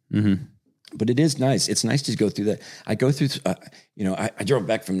it is nice. It's nice to go through that. I go through, I drove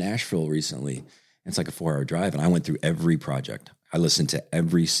back from Nashville recently. It's like a 4-hour drive and I went through every project. I listened to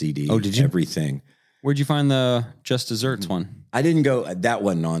every CD. Oh, did you? Everything. Where'd you find the Just Desserts one? I didn't go, that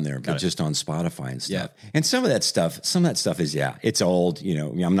wasn't on there, but just on Spotify and stuff. Yeah. And some of that stuff is, it's old,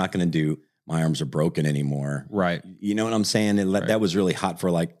 I'm not going to do My Arms Are Broken anymore. Right. You know what I'm saying? That was really hot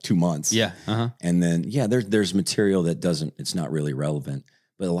for like 2 months. Yeah. Uh-huh. And then, there's material that it's not really relevant.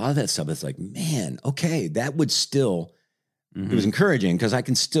 But a lot of that stuff is like, man, okay, that would still, it was encouraging because I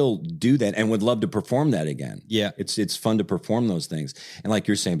can still do that and would love to perform that again. Yeah. It's fun to perform those things. And like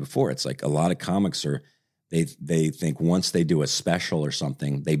you're saying before, it's like a lot of comics they think once they do a special or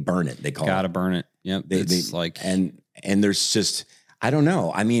something, they burn it. They gotta burn it. Yep. And there's just, I don't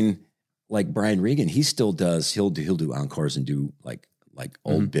know. I mean, like Brian Regan, he still does. He'll do encores and do like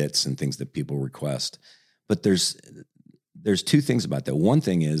old bits and things that people request. But there's two things about that. One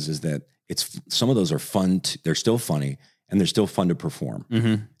thing is that some of those are fun. They're still funny and they're still fun to perform.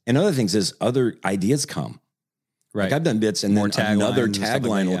 Mm-hmm. And other things is other ideas come. Right. Like I've done bits and then another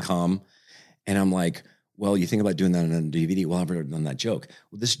tagline will come, and I'm like, well, you think about doing that on a DVD. Well, I've already done that joke.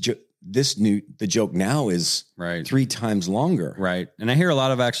 Well, the joke now is 3 times longer. Right. And I hear a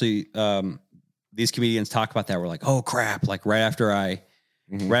lot of actually these comedians talk about that. We're like, oh crap. Like right after I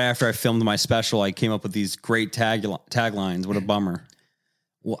filmed my special, I came up with these great taglines. What a bummer.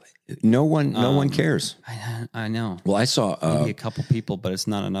 Well, no one cares. I know. Well, I saw maybe a couple people, but it's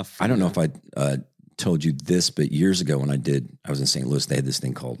not enough. I don't know if I told you this, but years ago when I was in St. Louis, they had this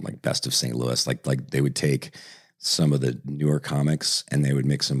thing called like Best of St. Louis. Like they would take some of the newer comics and they would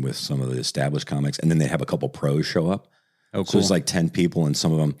mix them with some of the established comics. And then they'd have a couple pros show up. Oh, cool. So it was like 10 people and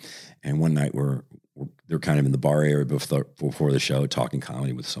some of them. And one night they're kind of in the bar area before the show talking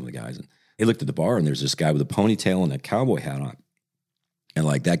comedy with some of the guys. And they looked at the bar and there's this guy with a ponytail and a cowboy hat on. And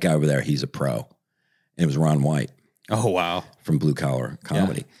like that guy over there, he's a pro. And it was Ron White. Oh, wow. From Blue Collar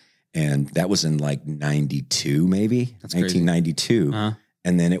Comedy. Yeah. And that was in like 92, maybe. That's 1992. Uh-huh.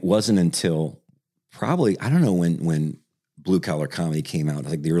 And then it wasn't until probably, I don't know when Blue Collar Comedy came out,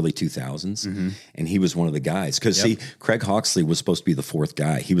 like the early 2000s. Mm-hmm. And he was one of the guys. Because see, Craig Hawksley was supposed to be the 4th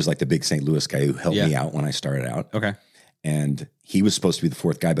guy. He was like the big St. Louis guy who helped me out when I started out. Okay. And he was supposed to be the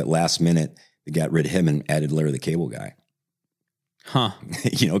 4th guy, but last minute they got rid of him and added Larry the Cable Guy. Huh.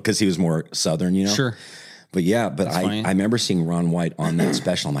 Because he was more Southern, Sure. But yeah, but I remember seeing Ron White on that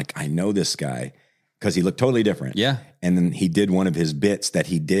special. I'm like, I know this guy because he looked totally different. Yeah. And then he did one of his bits that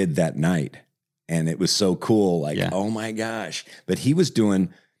he did that night. And it was so cool. Like, oh my gosh. But he was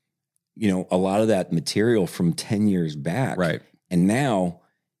doing, a lot of that material from 10 years back. Right. And now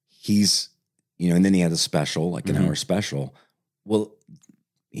he's, and then he had a special, like an hour special. Well,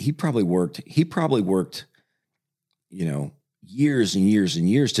 he probably worked, years and years and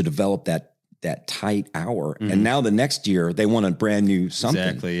years to develop that tight hour. Mm-hmm. And now the next year they want a brand new something.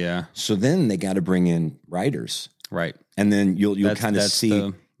 Exactly. Yeah. So then they got to bring in writers. Right. And then you'll kind of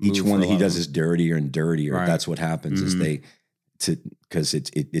see each one that he does is dirtier and dirtier. Right. That's what happens is because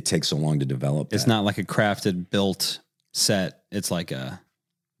it takes so long to develop. It's not like a crafted, built set. It's like a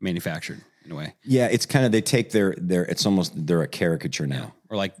manufactured in a way. Yeah, it's kind of, they take their it's almost, they're a caricature now.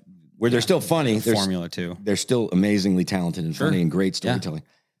 Or like Where they're still funny. the formula too. They're still amazingly talented and funny and great storytelling.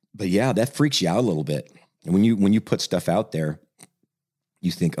 But yeah, that freaks you out a little bit. And when you put stuff out there,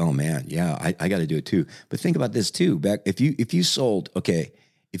 you think, oh man, yeah, I got to do it too. But think about this too. If you sold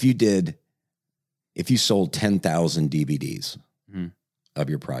 10,000 DVDs of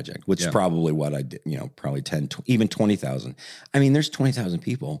your project, which is probably what I did, probably 10, even 20,000. I mean, there's 20,000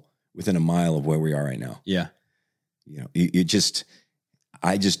 people within a mile of where we are right now. Yeah.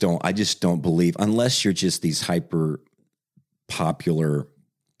 I just don't believe, unless you're just these hyper popular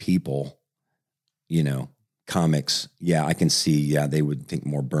people, comics. Yeah, I can see. Yeah, they would think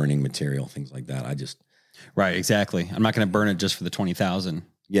more burning material, things like that. Right, exactly. I'm not going to burn it just for the 20,000.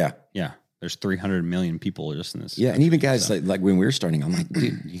 Yeah. Yeah. There's 300 million people just in this. Yeah, and even guys like when we were starting, I'm like,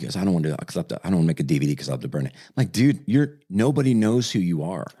 dude, you guys, I don't want to do that. I don't want to make a DVD because I have to burn it. I'm like, dude, nobody knows who you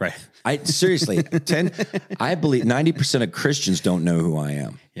are. Right. I seriously, I believe 90% of Christians don't know who I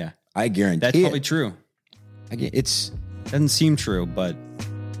am. Yeah. I guarantee that's probably true. Doesn't seem true, but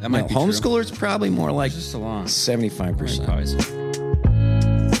that might be homeschoolers true. Probably more like just a lot. 75%.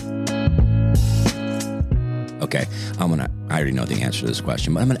 Okay, I already know the answer to this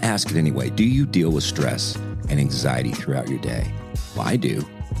question, but I'm going to ask it anyway. Do you deal with stress and anxiety throughout your day? Well, I do. Do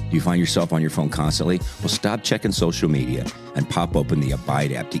you find yourself on your phone constantly? Well, stop checking social media and pop open the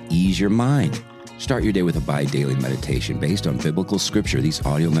Abide app to ease your mind. Start your day with Abide Daily Meditation. Based on biblical scripture, these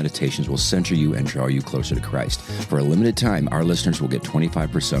audio meditations will center you and draw you closer to Christ. For a limited time, our listeners will get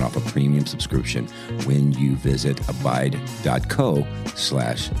 25% off a premium subscription when you visit abide.co/Tim.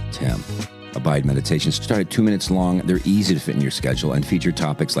 Abide meditations start at 2 minutes long. They're easy to fit in your schedule and feature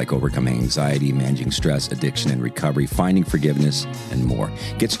topics like overcoming anxiety, managing stress, addiction and recovery, finding forgiveness, and more.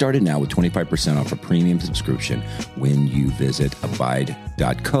 Get started now with 25% off a premium subscription when you visit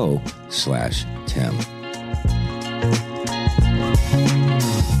abide.co/Tim.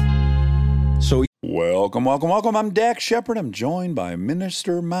 Welcome. I'm Dak Shepard. I'm joined by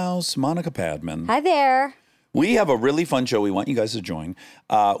Minister Mouse Monica Padman. Hi there. We have a really fun show we want you guys to join.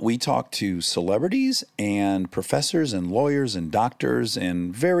 We talk to celebrities and professors and lawyers and doctors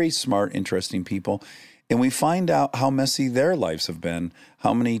and very smart, interesting people. And we find out how messy their lives have been,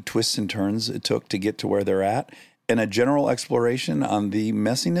 how many twists and turns it took to get to where they're at, and a general exploration on the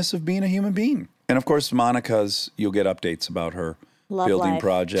messiness of being a human being. And of course, Monica's, you'll get updates about her building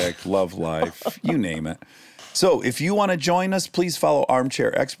project, love life, you name it. So if you want to join us, please follow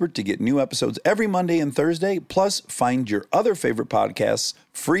Armchair Expert to get new episodes every Monday and Thursday. Plus, find your other favorite podcasts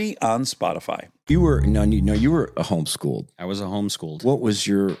free on Spotify. You were homeschooled. I was homeschooled. What was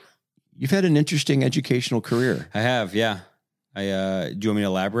you've had an interesting educational career. I have, yeah. Do you want me to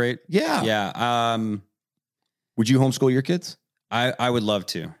elaborate? Yeah. Yeah. Would you homeschool your kids? I would love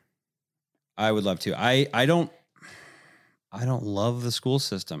to. I don't love the school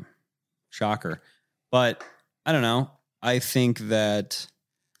system. Shocker. But I don't know. I think that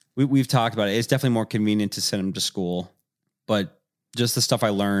we've talked about it. It's definitely more convenient to send them to school. But just the stuff I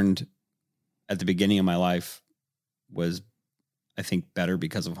learned at the beginning of my life was, I think, better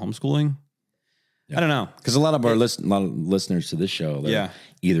because of homeschooling. Yeah. I don't know. Because a lot of listeners to this show, they're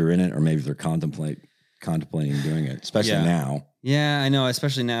either in it or maybe they're contemplating doing it, especially now. Yeah, I know,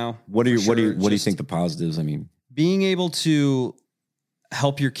 especially now. What do you think the positives? I mean, being able to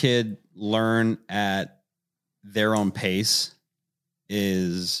help your kid learn at their own pace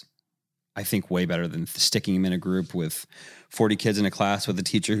is, I think, way better than sticking them in a group with 40 kids in a class with a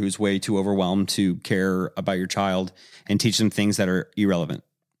teacher who's way too overwhelmed to care about your child and teach them things that are irrelevant.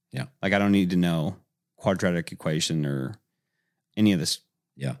 Yeah. Like, I don't need to know quadratic equation or any of this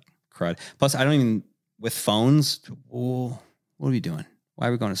crud. Plus, I don't even, with phones, what are we doing? Why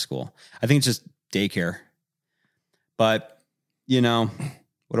are we going to school? I think it's just daycare. But, what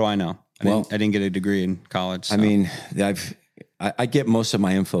do I know? I didn't get a degree in college. So. I mean, I get most of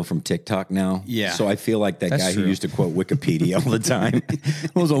my info from TikTok now. Yeah. So I feel like that guy who used to quote Wikipedia all the time.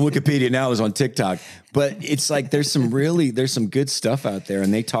 I was on Wikipedia, now I was on TikTok. But it's like there's some good stuff out there.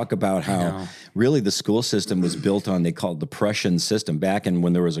 And they talk about how really the school system was built on, they call it the Prussian system. Back in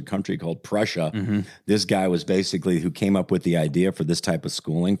when there was a country called Prussia, this guy was basically who came up with the idea for this type of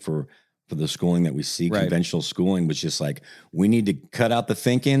schooling for the schooling that we see, conventional schooling, was just like, we need to cut out the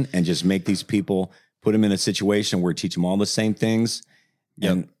thinking and just make these people, put them in a situation where teach them all the same things.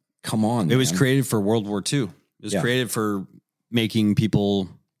 And come on. It was created for World War II. It was created for making people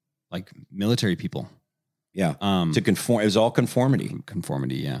like military people. Yeah. To conform. It was all conformity.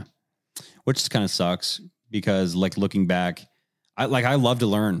 Conformity. Yeah. Which kind of sucks because, like, looking back, I love to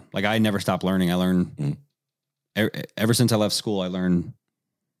learn. Like I never stop learning. I learn ever since I left school. I learned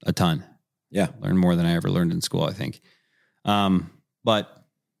a ton. Yeah. Learned more than I ever learned in school, I think. But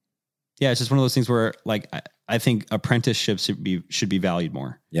yeah, it's just one of those things where like, I think apprenticeships should be valued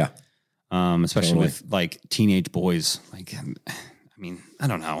more. Yeah. Especially with like teenage boys. Like, I mean, I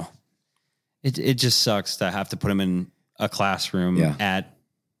don't know. It just sucks to have to put them in a classroom at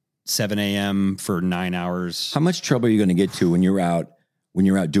 7 a.m. for 9 hours. How much trouble are you going to get to when you're out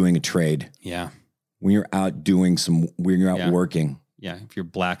doing a trade? Yeah. When you're out working. Yeah. If you're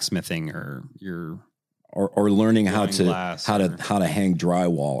blacksmithing or you're or learning how to hang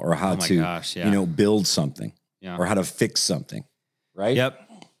drywall or how to build something or how to fix something. Right? Yep.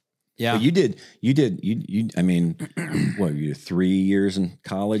 Yeah. But you did, I mean, what, you did 3 years in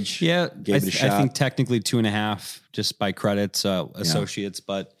college? Yeah. Gave it a shot? I think technically 2.5 just by credits, associates,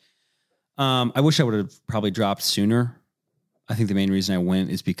 but I wish I would have probably dropped sooner. I think the main reason I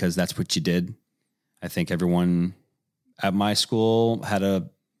went is because that's what you did. I think everyone at my school had a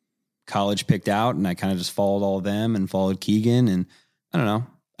college picked out and I kind of just followed all of them and followed Keegan. And I don't know.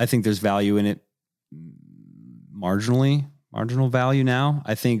 I think there's value in it marginal value now.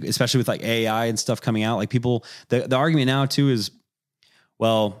 I think, especially with like AI and stuff coming out, like people, the argument now too is,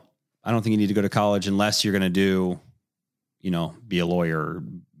 well, I don't think you need to go to college unless you're going to do, be a lawyer, or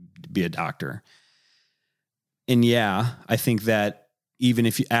be a doctor. And yeah, I think that even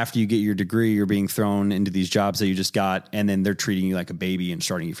if after you get your degree, you're being thrown into these jobs that you just got, and then they're treating you like a baby and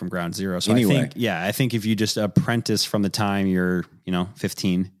starting you from ground zero. So anyway. I think if you just apprentice from the time you're,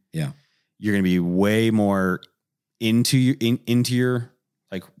 15, you're going to be way more into your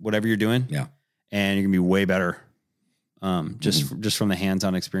like whatever you're doing. Yeah. And you're gonna be way better. Just from the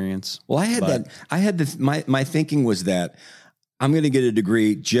hands-on experience. Well, my thinking was that I'm going to get a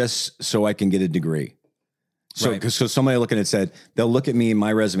degree just so I can get a degree. So, because somebody looking at it said, they'll look at me and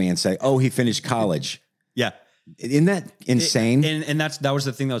my resume and say, oh, he finished college. Yeah. Isn't that insane? And that was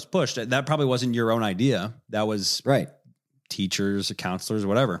the thing that was pushed. That probably wasn't your own idea. That was teachers, counselors,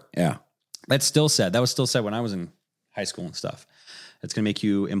 whatever. Yeah. That was still said when I was in high school and stuff. It's going to make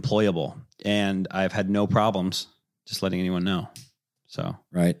you employable. And I've had no problems just letting anyone know. So,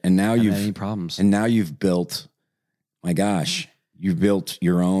 right. And now you've had any problems. And now you've built, my gosh, you've built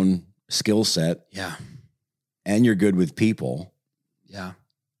your own skill set. Yeah. And you're good with people. Yeah.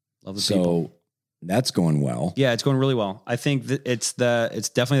 Love the people. So that's going well. Yeah, it's going really well. I think that it's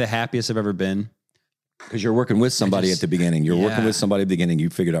definitely the happiest I've ever been. Because you're working with somebody at the beginning. You're working with somebody at the beginning. You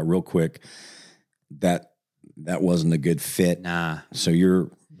figured out real quick that wasn't a good fit. Nah. So I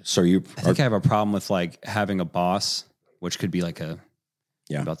think I have a problem with like having a boss, which could be like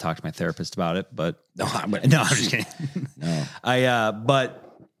I'll talk to my therapist about it, but no, I'm just kidding. No. I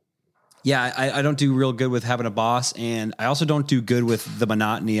don't do real good with having a boss, and I also don't do good with the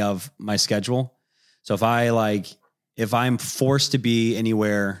monotony of my schedule. So if I'm forced to be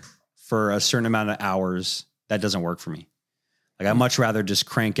anywhere for a certain amount of hours, that doesn't work for me. Like I'd much rather just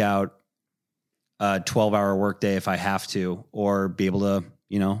crank out a 12-hour workday if I have to, or be able to,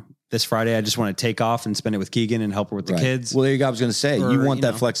 this Friday, I just want to take off and spend it with Keegan and help her with the kids. Well, there you go. I was going to say, you want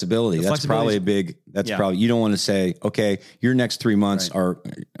that flexibility. That's probably probably, you don't want to say, okay, your next 3 months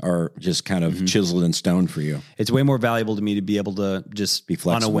are just kind of chiseled in stone for you. It's way more valuable to me to be able to just be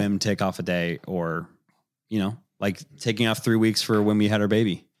flexible. On a whim, take off a day, or, like taking off 3 weeks for when we had our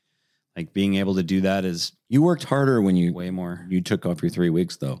baby. Like being able to do that is. You worked harder when you way more. You took off your 3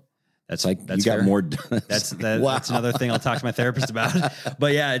 weeks though. That's you got fair. more done. That's another thing I'll talk to my therapist about.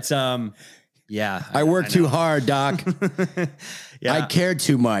 But yeah, it's I work too hard, Doc. I care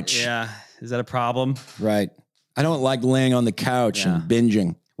too much. Yeah. Is that a problem? Right. I don't like laying on the couch and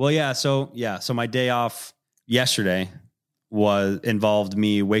binging. Well, so my day off yesterday involved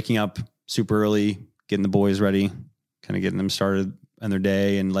me waking up super early, getting the boys ready, kind of getting them started on their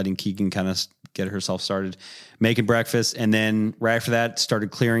day, and letting Keegan kind of get herself started, making breakfast. And then right after that,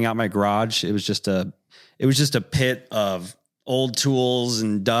 started clearing out my garage. It was just a pit of old tools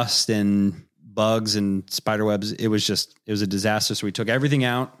and dust and bugs and spider webs. It was a disaster. So we took everything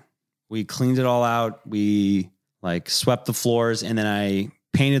out. We cleaned it all out. We swept the floors, and then I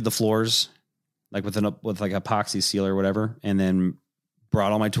painted the floors with epoxy seal or whatever. And then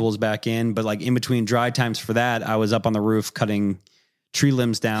brought all my tools back in. But in between dry times for that, I was up on the roof cutting tree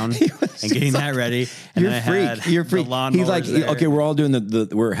limbs down and getting that ready. And you're then You're freak. He's like, okay, we're all doing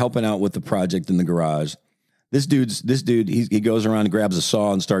we're helping out with the project in the garage. This dude, he goes around and grabs a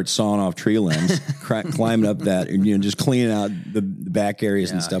saw and starts sawing off tree limbs, climbing up that, and just cleaning out the back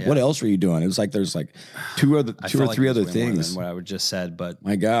areas and stuff. Yeah. What else were you doing? It was there's two or three other things. More than what I would just said, but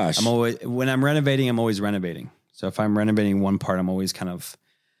my gosh, when I'm renovating, I'm always renovating. So if I'm renovating one part, I'm always kind of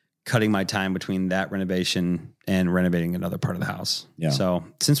cutting my time between that renovation and renovating another part of the house. Yeah. So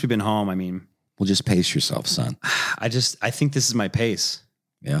since we've been home, I mean, Well, just pace yourself, son. I think this is my pace.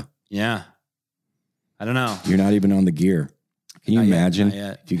 Yeah. Yeah. I don't know. You're not even on the gear. Can you Not yet, imagine not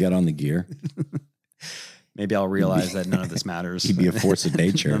yet. if you got on the gear? Maybe I'll realize that none of this matters. You'd be a force of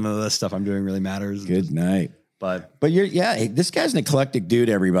nature. None of the stuff I'm doing really matters. Good night. But But this guy's an eclectic dude,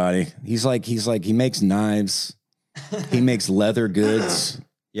 everybody. He's like, he makes knives. He makes leather goods.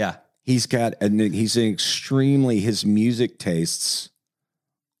 yeah. He's his music tastes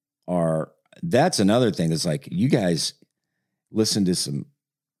that's another thing. It's like, you guys listen to some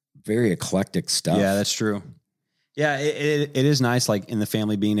very eclectic stuff. Yeah, that's true. Yeah, it is nice, like in the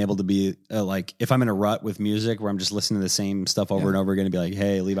family, being able to be like, if I'm in a rut with music where I'm just listening to the same stuff over and over again, and be like,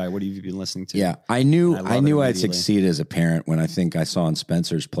 hey, Levi, what have you been listening to? Yeah, I knew I love I'd it immediately. succeed as a parent when I think I saw on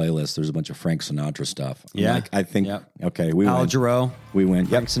Spencer's playlist there's a bunch of Frank Sinatra stuff. I'm Yeah. like, I think Yep. okay, we Al went. Jarreau, We went.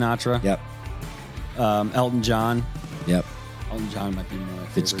 Frank Sinatra, Yep. Elton John. Yep. Elton John might be one of my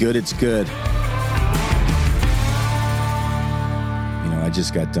If it's favorite. good, it's good. I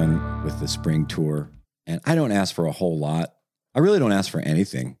just got done with the spring tour, and I don't ask for a whole lot. I really don't ask for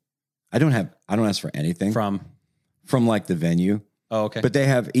anything. I don't ask for anything From, like the venue, oh, okay. but they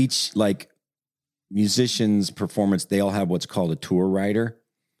have each like musician's performance. They all have what's called a tour rider.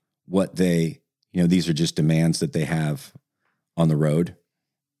 What they, these are just demands that they have on the road.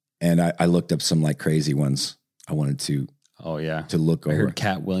 And I looked up some like crazy ones. I wanted to oh, yeah. look I over. heard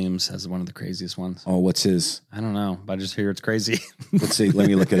Cat Williams has one of the craziest ones. Oh, what's his? I don't know, but I just hear it's crazy. Let's see. Let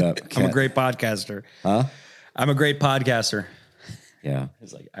me look it up. I'm a great podcaster. Huh? I'm a great podcaster. Yeah.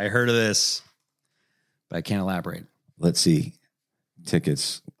 It's like, I heard of this, but I can't elaborate. Let's see.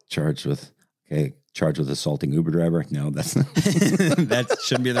 Tickets charged with assaulting Uber driver. No, that's not. That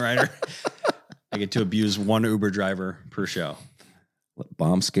shouldn't be the writer. I get to abuse one Uber driver per show.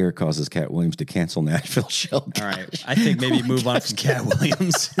 Bomb scare causes Cat Williams to cancel Nashville show. All right. I think maybe move on from Cat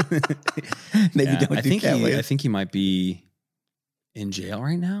Williams. Maybe don't I do think Cat I Williams. think he might be in jail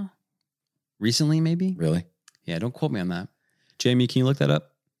right now. Recently, maybe. Really? Yeah, don't quote me on that. Jamie, can you look that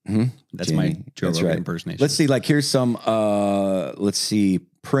up? Mm-hmm. That's my Joe Rogan impersonation. Let's see. Like, here's some. Let's see.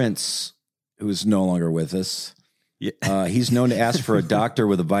 Prince, who's no longer with us. Yeah. He's known to ask for a doctor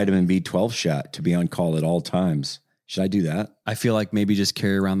with a vitamin B12 shot to be on call at all times. Should I do that? I feel like maybe just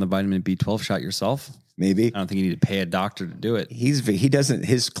carry around the vitamin B12 shot yourself. Maybe. I don't think you need to pay a doctor to do it. He doesn't,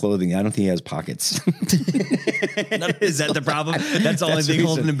 his clothing, I don't think he has pockets. Is that the problem? That's the only That's the thing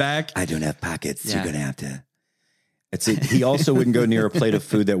holding reason. him back. I don't have pockets. Yeah. You're going to have to. That's it. He also wouldn't go near a plate of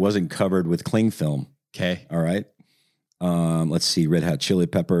food that wasn't covered with cling film. Okay. All right. Let's see. Red Hot Chili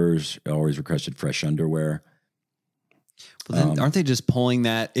Peppers always requested fresh underwear. Well, then aren't they just pulling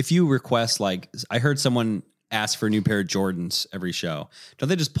that? If you request, like, I heard someone ask for a new pair of Jordans every show. Don't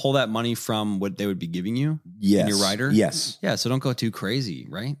they just pull that money from what they would be giving you? Yes. In your rider? Yes. Yeah. So don't go too crazy,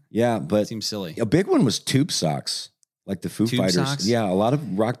 right? Yeah. But Seems silly. a big one was tube socks, like the Foo Tube Fighters. socks? Yeah. A lot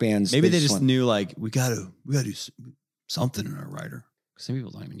of rock bands. Maybe they just want- knew, like, we gotta do something in our rider. Some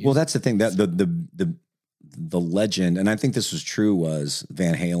people don't even use Well, it. that's the thing that the legend, and I think this was true, was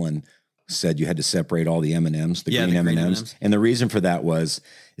Van Halen said you had to separate all the M&Ms, the Yeah, green the green M&Ms. M&Ms. And the reason for that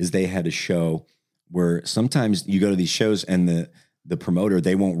is they had a show where sometimes you go to these shows and the promoter,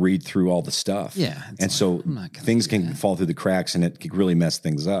 they won't read through all the stuff. Yeah, it's And like, so I'm not gonna things do can that. fall through the cracks and it could really mess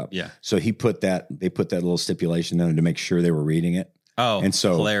things up. Yeah. So they put that little stipulation in to make sure they were reading it. Oh, And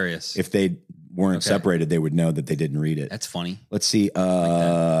so hilarious. If they weren't Okay. separated, they would know that they didn't read it. That's funny. Let's see.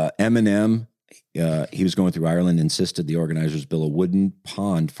 Eminem, he was going through Ireland, insisted the organizers build a wooden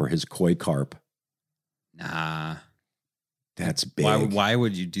pond for his koi carp. Nah. That's big. Why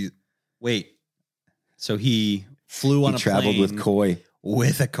would you do? Wait. So he flew on He a traveled plane with koi.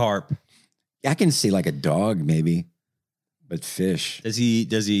 with a carp. I can see like a dog maybe, but fish. Does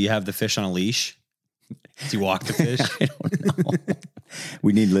he have the fish on a leash? Does he walk the fish? I don't know.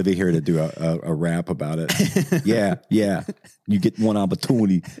 We need Livy here to do a rap about it. Yeah. You get one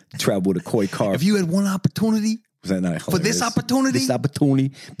opportunity to travel with a koi carp. If you had one opportunity Was that not for this hilarious? opportunity, This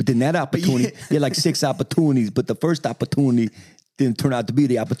opportunity, but then that opportunity, you had like 6 opportunities, but the first opportunity didn't turn out to be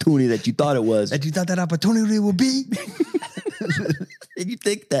the opportunity that you thought it was. that you thought that opportunity would be. And you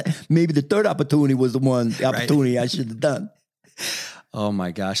think that maybe the third opportunity was the opportunity I should have done. Oh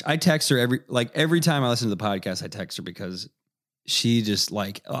my gosh. I text her every time I listen to the podcast, I text her because she just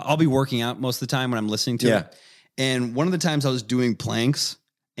like, I'll be working out most of the time when I'm listening to it. And one of the times I was doing planks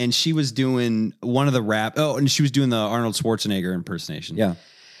and she was doing one of the rap. Oh, and she was doing the Arnold Schwarzenegger impersonation. Yeah.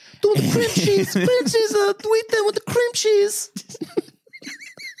 Doing the cream cheese. Cream cheese. Tweet them with the cream cheese.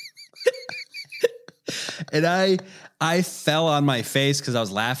 And I fell on my face because I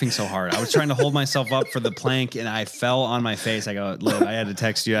was laughing so hard. I was trying to hold myself up for the plank, and I fell on my face. I go, Liv, I had to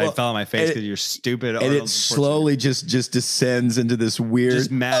text you. I fell on my face because you're stupid. And it slowly just descends into this weird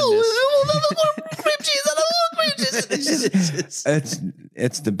just madness.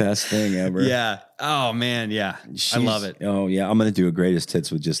 It's the best thing ever. Yeah. Oh man. Yeah. I love it. Oh yeah. I'm gonna do a greatest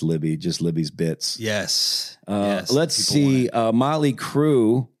hits with just Libby's bits. Yes. Let's see. Motley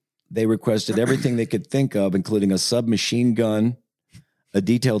Crue. They requested everything they could think of, including a submachine gun, a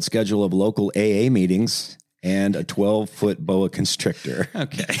detailed schedule of local AA meetings, and a 12-foot boa constrictor.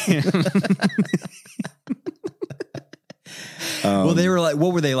 Okay. Well, they were like,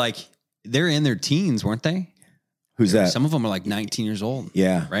 what were they like? They're in their teens, weren't they? Who's that? Some of them are like 19 years old.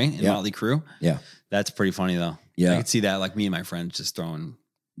 Yeah. Right? In Motley Crue. Yeah. That's pretty funny, though. Yeah. I could see that, like me and my friends just throwing.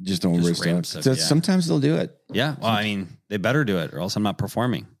 Just don't risk random stuff. stuff, So yeah. sometimes they'll do it. Yeah. Well, I mean, they better do it or else I'm not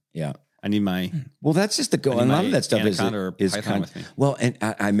performing. Yeah. I need my. Well, that's just the goal. I And need a lot of my that stuff anaconda or is python kind with me. well, and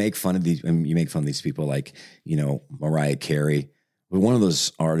I make fun of these. You make fun of these people like, Mariah Carey. But one of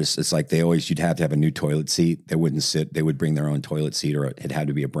those artists, it's like you'd have to have a new toilet seat. They wouldn't sit. They would bring their own toilet seat, or it had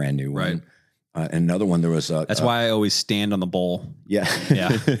to be a brand new one. Right. And another one, there was That's why I always stand on the bowl. Yeah. Yeah.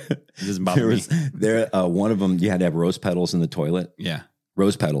 It doesn't bother me. One of them, you had to have rose petals in the toilet. Yeah.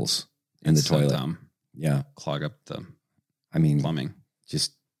 Rose petals in the It's so toilet. dumb. Yeah. Clog up the I mean, plumbing.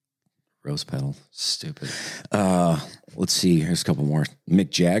 just rose petals. Stupid. Let's see. Here's a couple more. Mick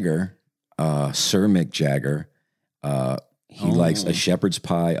Jagger, Sir Mick Jagger. He likes a shepherd's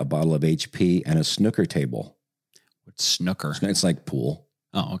pie, a bottle of HP, and a snooker table. What's snooker? It's like pool.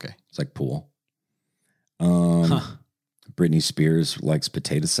 Oh, okay. It's like pool. Britney Spears likes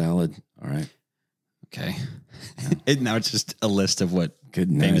potato salad. All right. Okay. Now it's just a list of what Good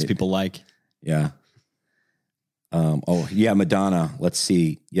famous night. people like. Yeah. Madonna. Let's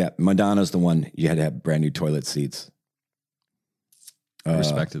see. Yeah, Madonna's the one you had to have brand new toilet seats. I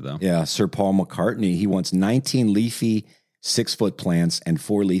respect it though. Yeah, Sir Paul McCartney. He wants 19 leafy 6-foot plants and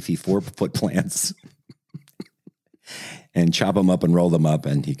 4 leafy 4-foot plants, and chop them up and roll them up,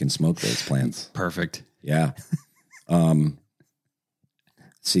 and he can smoke those plants. Perfect. Yeah.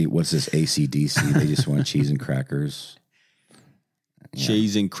 See, what's this AC/DC? They just want cheese and crackers.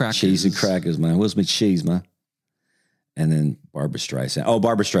 Cheese and crackers. Cheese and crackers, man. What's my cheese, man? And then Barbara Streisand. Oh,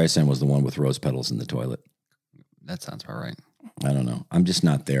 Barbara Streisand was the one with rose petals in the toilet. That sounds about right. I don't know. I'm just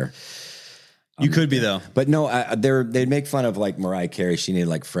not there. You could be though. But no, they'd make fun of like Mariah Carey. She needed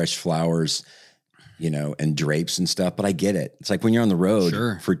like fresh flowers, and drapes and stuff. But I get it. It's like when you're on the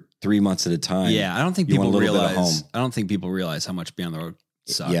road for 3 months at a time. Yeah, I don't think you want people a little bit of realize. home. I don't think people realize how much being on the road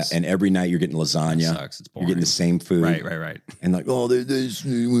sucks. Yeah, and every night you're getting lasagna. It sucks. It's boring. You're getting the same food. Right. And like, you're not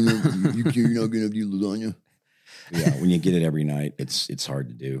going to do lasagna. Yeah, when you get it every night, it's hard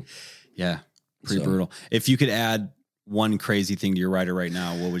to do. Yeah, pretty brutal. If you could add one crazy thing to your rider right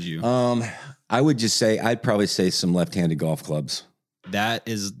now, what would you? I would just say I'd probably say some left-handed golf clubs.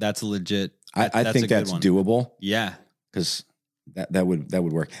 That's legit. I think that's doable. Yeah, because that would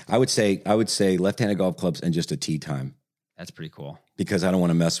work. I would say left-handed golf clubs and just a tee time. that's pretty cool. Because I don't want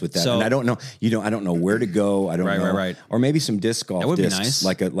to mess with that. So- And I don't know, I don't know where to go. I don't know. Right. Or maybe some disc golf That would be discs.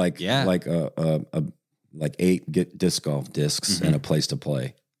 nice. Like 8 disc golf discs and a place to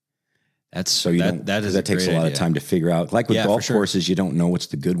play. That's So that takes a lot of time to figure out. Like with Yeah, golf for sure. courses, you don't know what's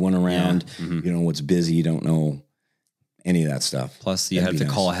the good one around. Yeah. Mhm. You know what's busy. You don't know any of that stuff. Plus, you That'd have be to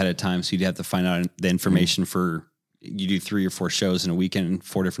nice. call ahead of time, so you'd have to find out the information for. You do 3 or 4 shows in a weekend in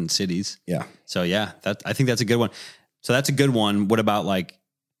 4 different cities. Yeah. So yeah, I think that's a good one. So that's a good one. What about like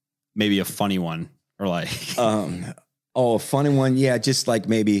maybe a funny one or like A funny one. Yeah. Just like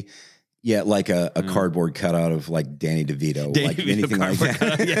maybe, like a cardboard cutout of like Danny DeVito, Danny like DeVito anything like cardboard that.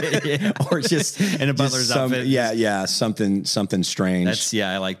 cutout. Yeah. Or just In a just butler's outfit. Yeah. Something strange.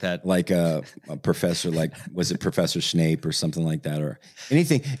 I like that. Like a professor, like was it Professor Snape or something like that, or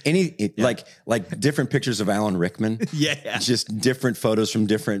anything, like different pictures of Alan Rickman. Yeah. Just different photos from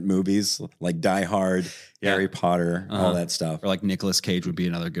different movies, like Die Hard, Harry Potter, all that stuff. Or like Nicolas Cage would be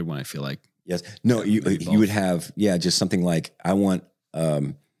another good one. I feel like. Yes. No, you would have, just something like I want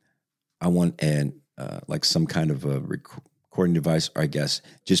like some kind of a recording device, or I guess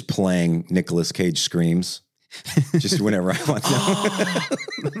just playing Nicolas Cage screams just whenever I want to.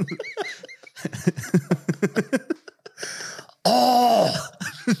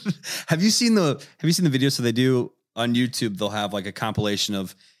 Have you seen the video? So they do on YouTube, they'll have like a compilation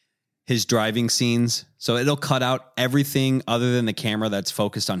of his driving scenes. So it'll cut out everything other than the camera that's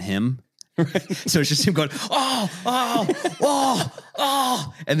focused on him. Right. So it's just him going,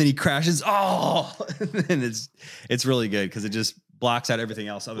 and then he crashes. And it's really good because it just blocks out everything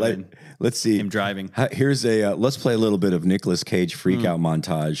else other than Let's see him driving. Here's let's play a little bit of Nicolas Cage freak out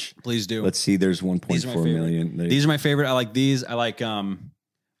montage. Please do. Let's see. There's 1.4 million. These are my favorite. I like these. I like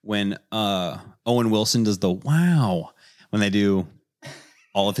when Owen Wilson does the wow when they do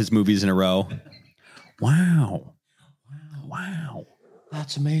all of his movies in a row. Wow.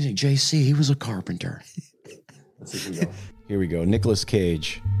 That's amazing. JC, he was a carpenter. Let's see if we go. Here we go. Nicolas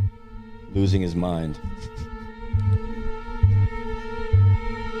Cage losing his mind.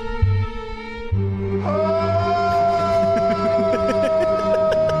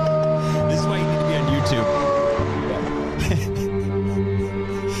 This is why you need to be on YouTube.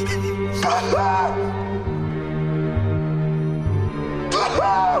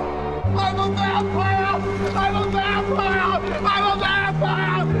 I'm a vampire! I'm a vampire! I'm a vampire!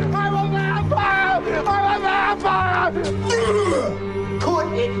 I'm a vampire! I'm a vampire! Put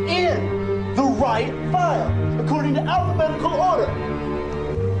it in the right file, according to alphabetical order.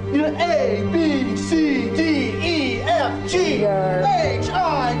 You know, A, B, C, D, E, F, G, H,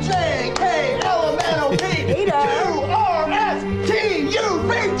 I, J, K, L, M, N, O, P, Q, R, S, T, U,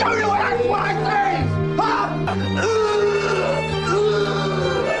 V, W, X, Y, Z!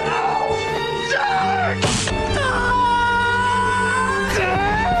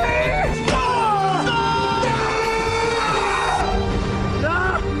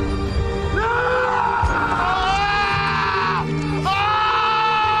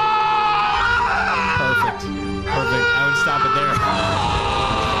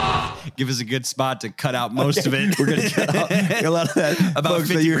 Give us a good spot to cut out most of it. We're going to cut out a lot of that. About folks,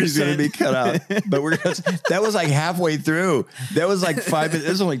 that is going to be cut out. But that was like halfway through. That was like 5 minutes.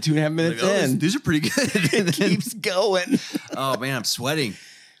 It was only 2.5 minutes in. These are pretty good. It keeps going. Oh man, I'm sweating.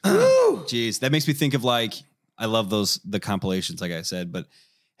 Jeez, that makes me think of like, I love the compilations, like I said, but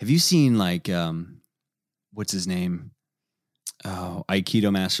have you seen like, what's his name? Oh,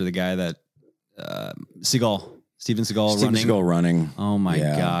 Aikido Master, the guy that, Steven Seagal running. Oh my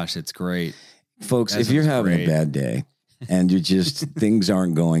gosh, it's great. Folks, if you're having a bad day and you just, things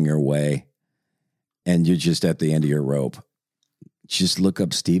aren't going your way and you're just at the end of your rope, just look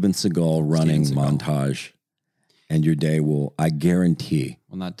up Steven Seagal running montage and your day will, I guarantee,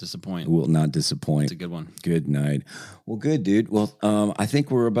 will not disappoint. It's a good one. Good night. Well, good, dude. Well, I think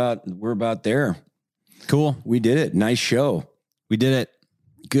we're about there. Cool. We did it. Nice show. We did it.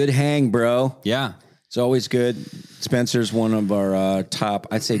 Good hang, bro. Yeah. It's always good. Spencer's one of our top,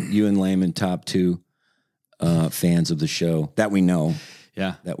 I'd say you and Layman, top 2 fans of the show that we know.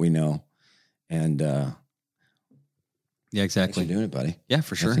 Yeah. That we know. And yeah, exactly. Thanks for doing it, buddy. Yeah,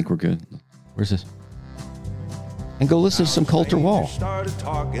 for sure. I think we're good. Where's this? And go listen to some Coulter Wall. Started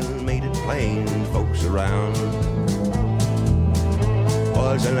talking, made it plain, folks around.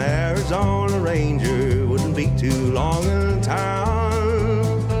 Was an Arizona Ranger, wouldn't be too long in town.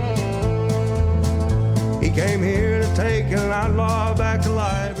 He came here to take an outlaw back to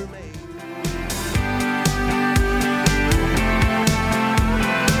life.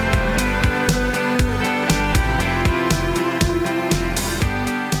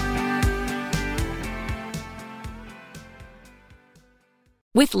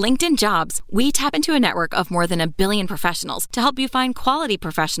 With LinkedIn Jobs, we tap into a network of more than 1 billion professionals to help you find quality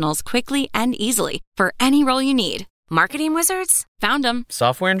professionals quickly and easily for any role you need. Marketing wizards? Found them.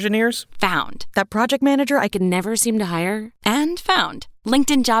 Software engineers? Found. That project manager I could never seem to hire? And found.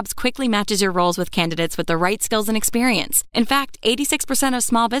 LinkedIn Jobs quickly matches your roles with candidates with the right skills and experience. In fact, 86% of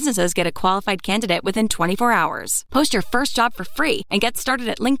small businesses get a qualified candidate within 24 hours. Post your first job for free and get started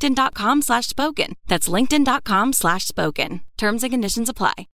at linkedin.com/spoken. That's linkedin.com/spoken. Terms and conditions apply.